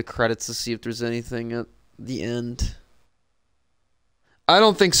going through the credits to see if there's anything at the end. I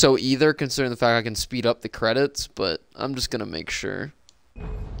don't think so either, considering the fact I can speed up the credits, but I'm just gonna make sure.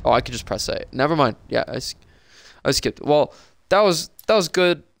 Oh, I could just press A. Never mind. Yeah, I skipped. Well, that was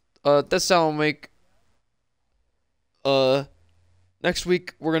good. That's how I'll make. Next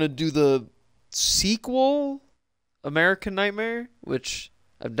week we're gonna do the sequel, American Nightmare, which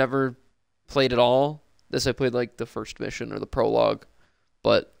I've never played at all. This I played like the first mission or the prologue,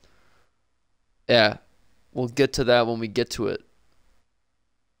 but yeah, we'll get to that when we get to it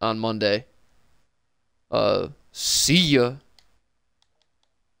on Monday. See ya.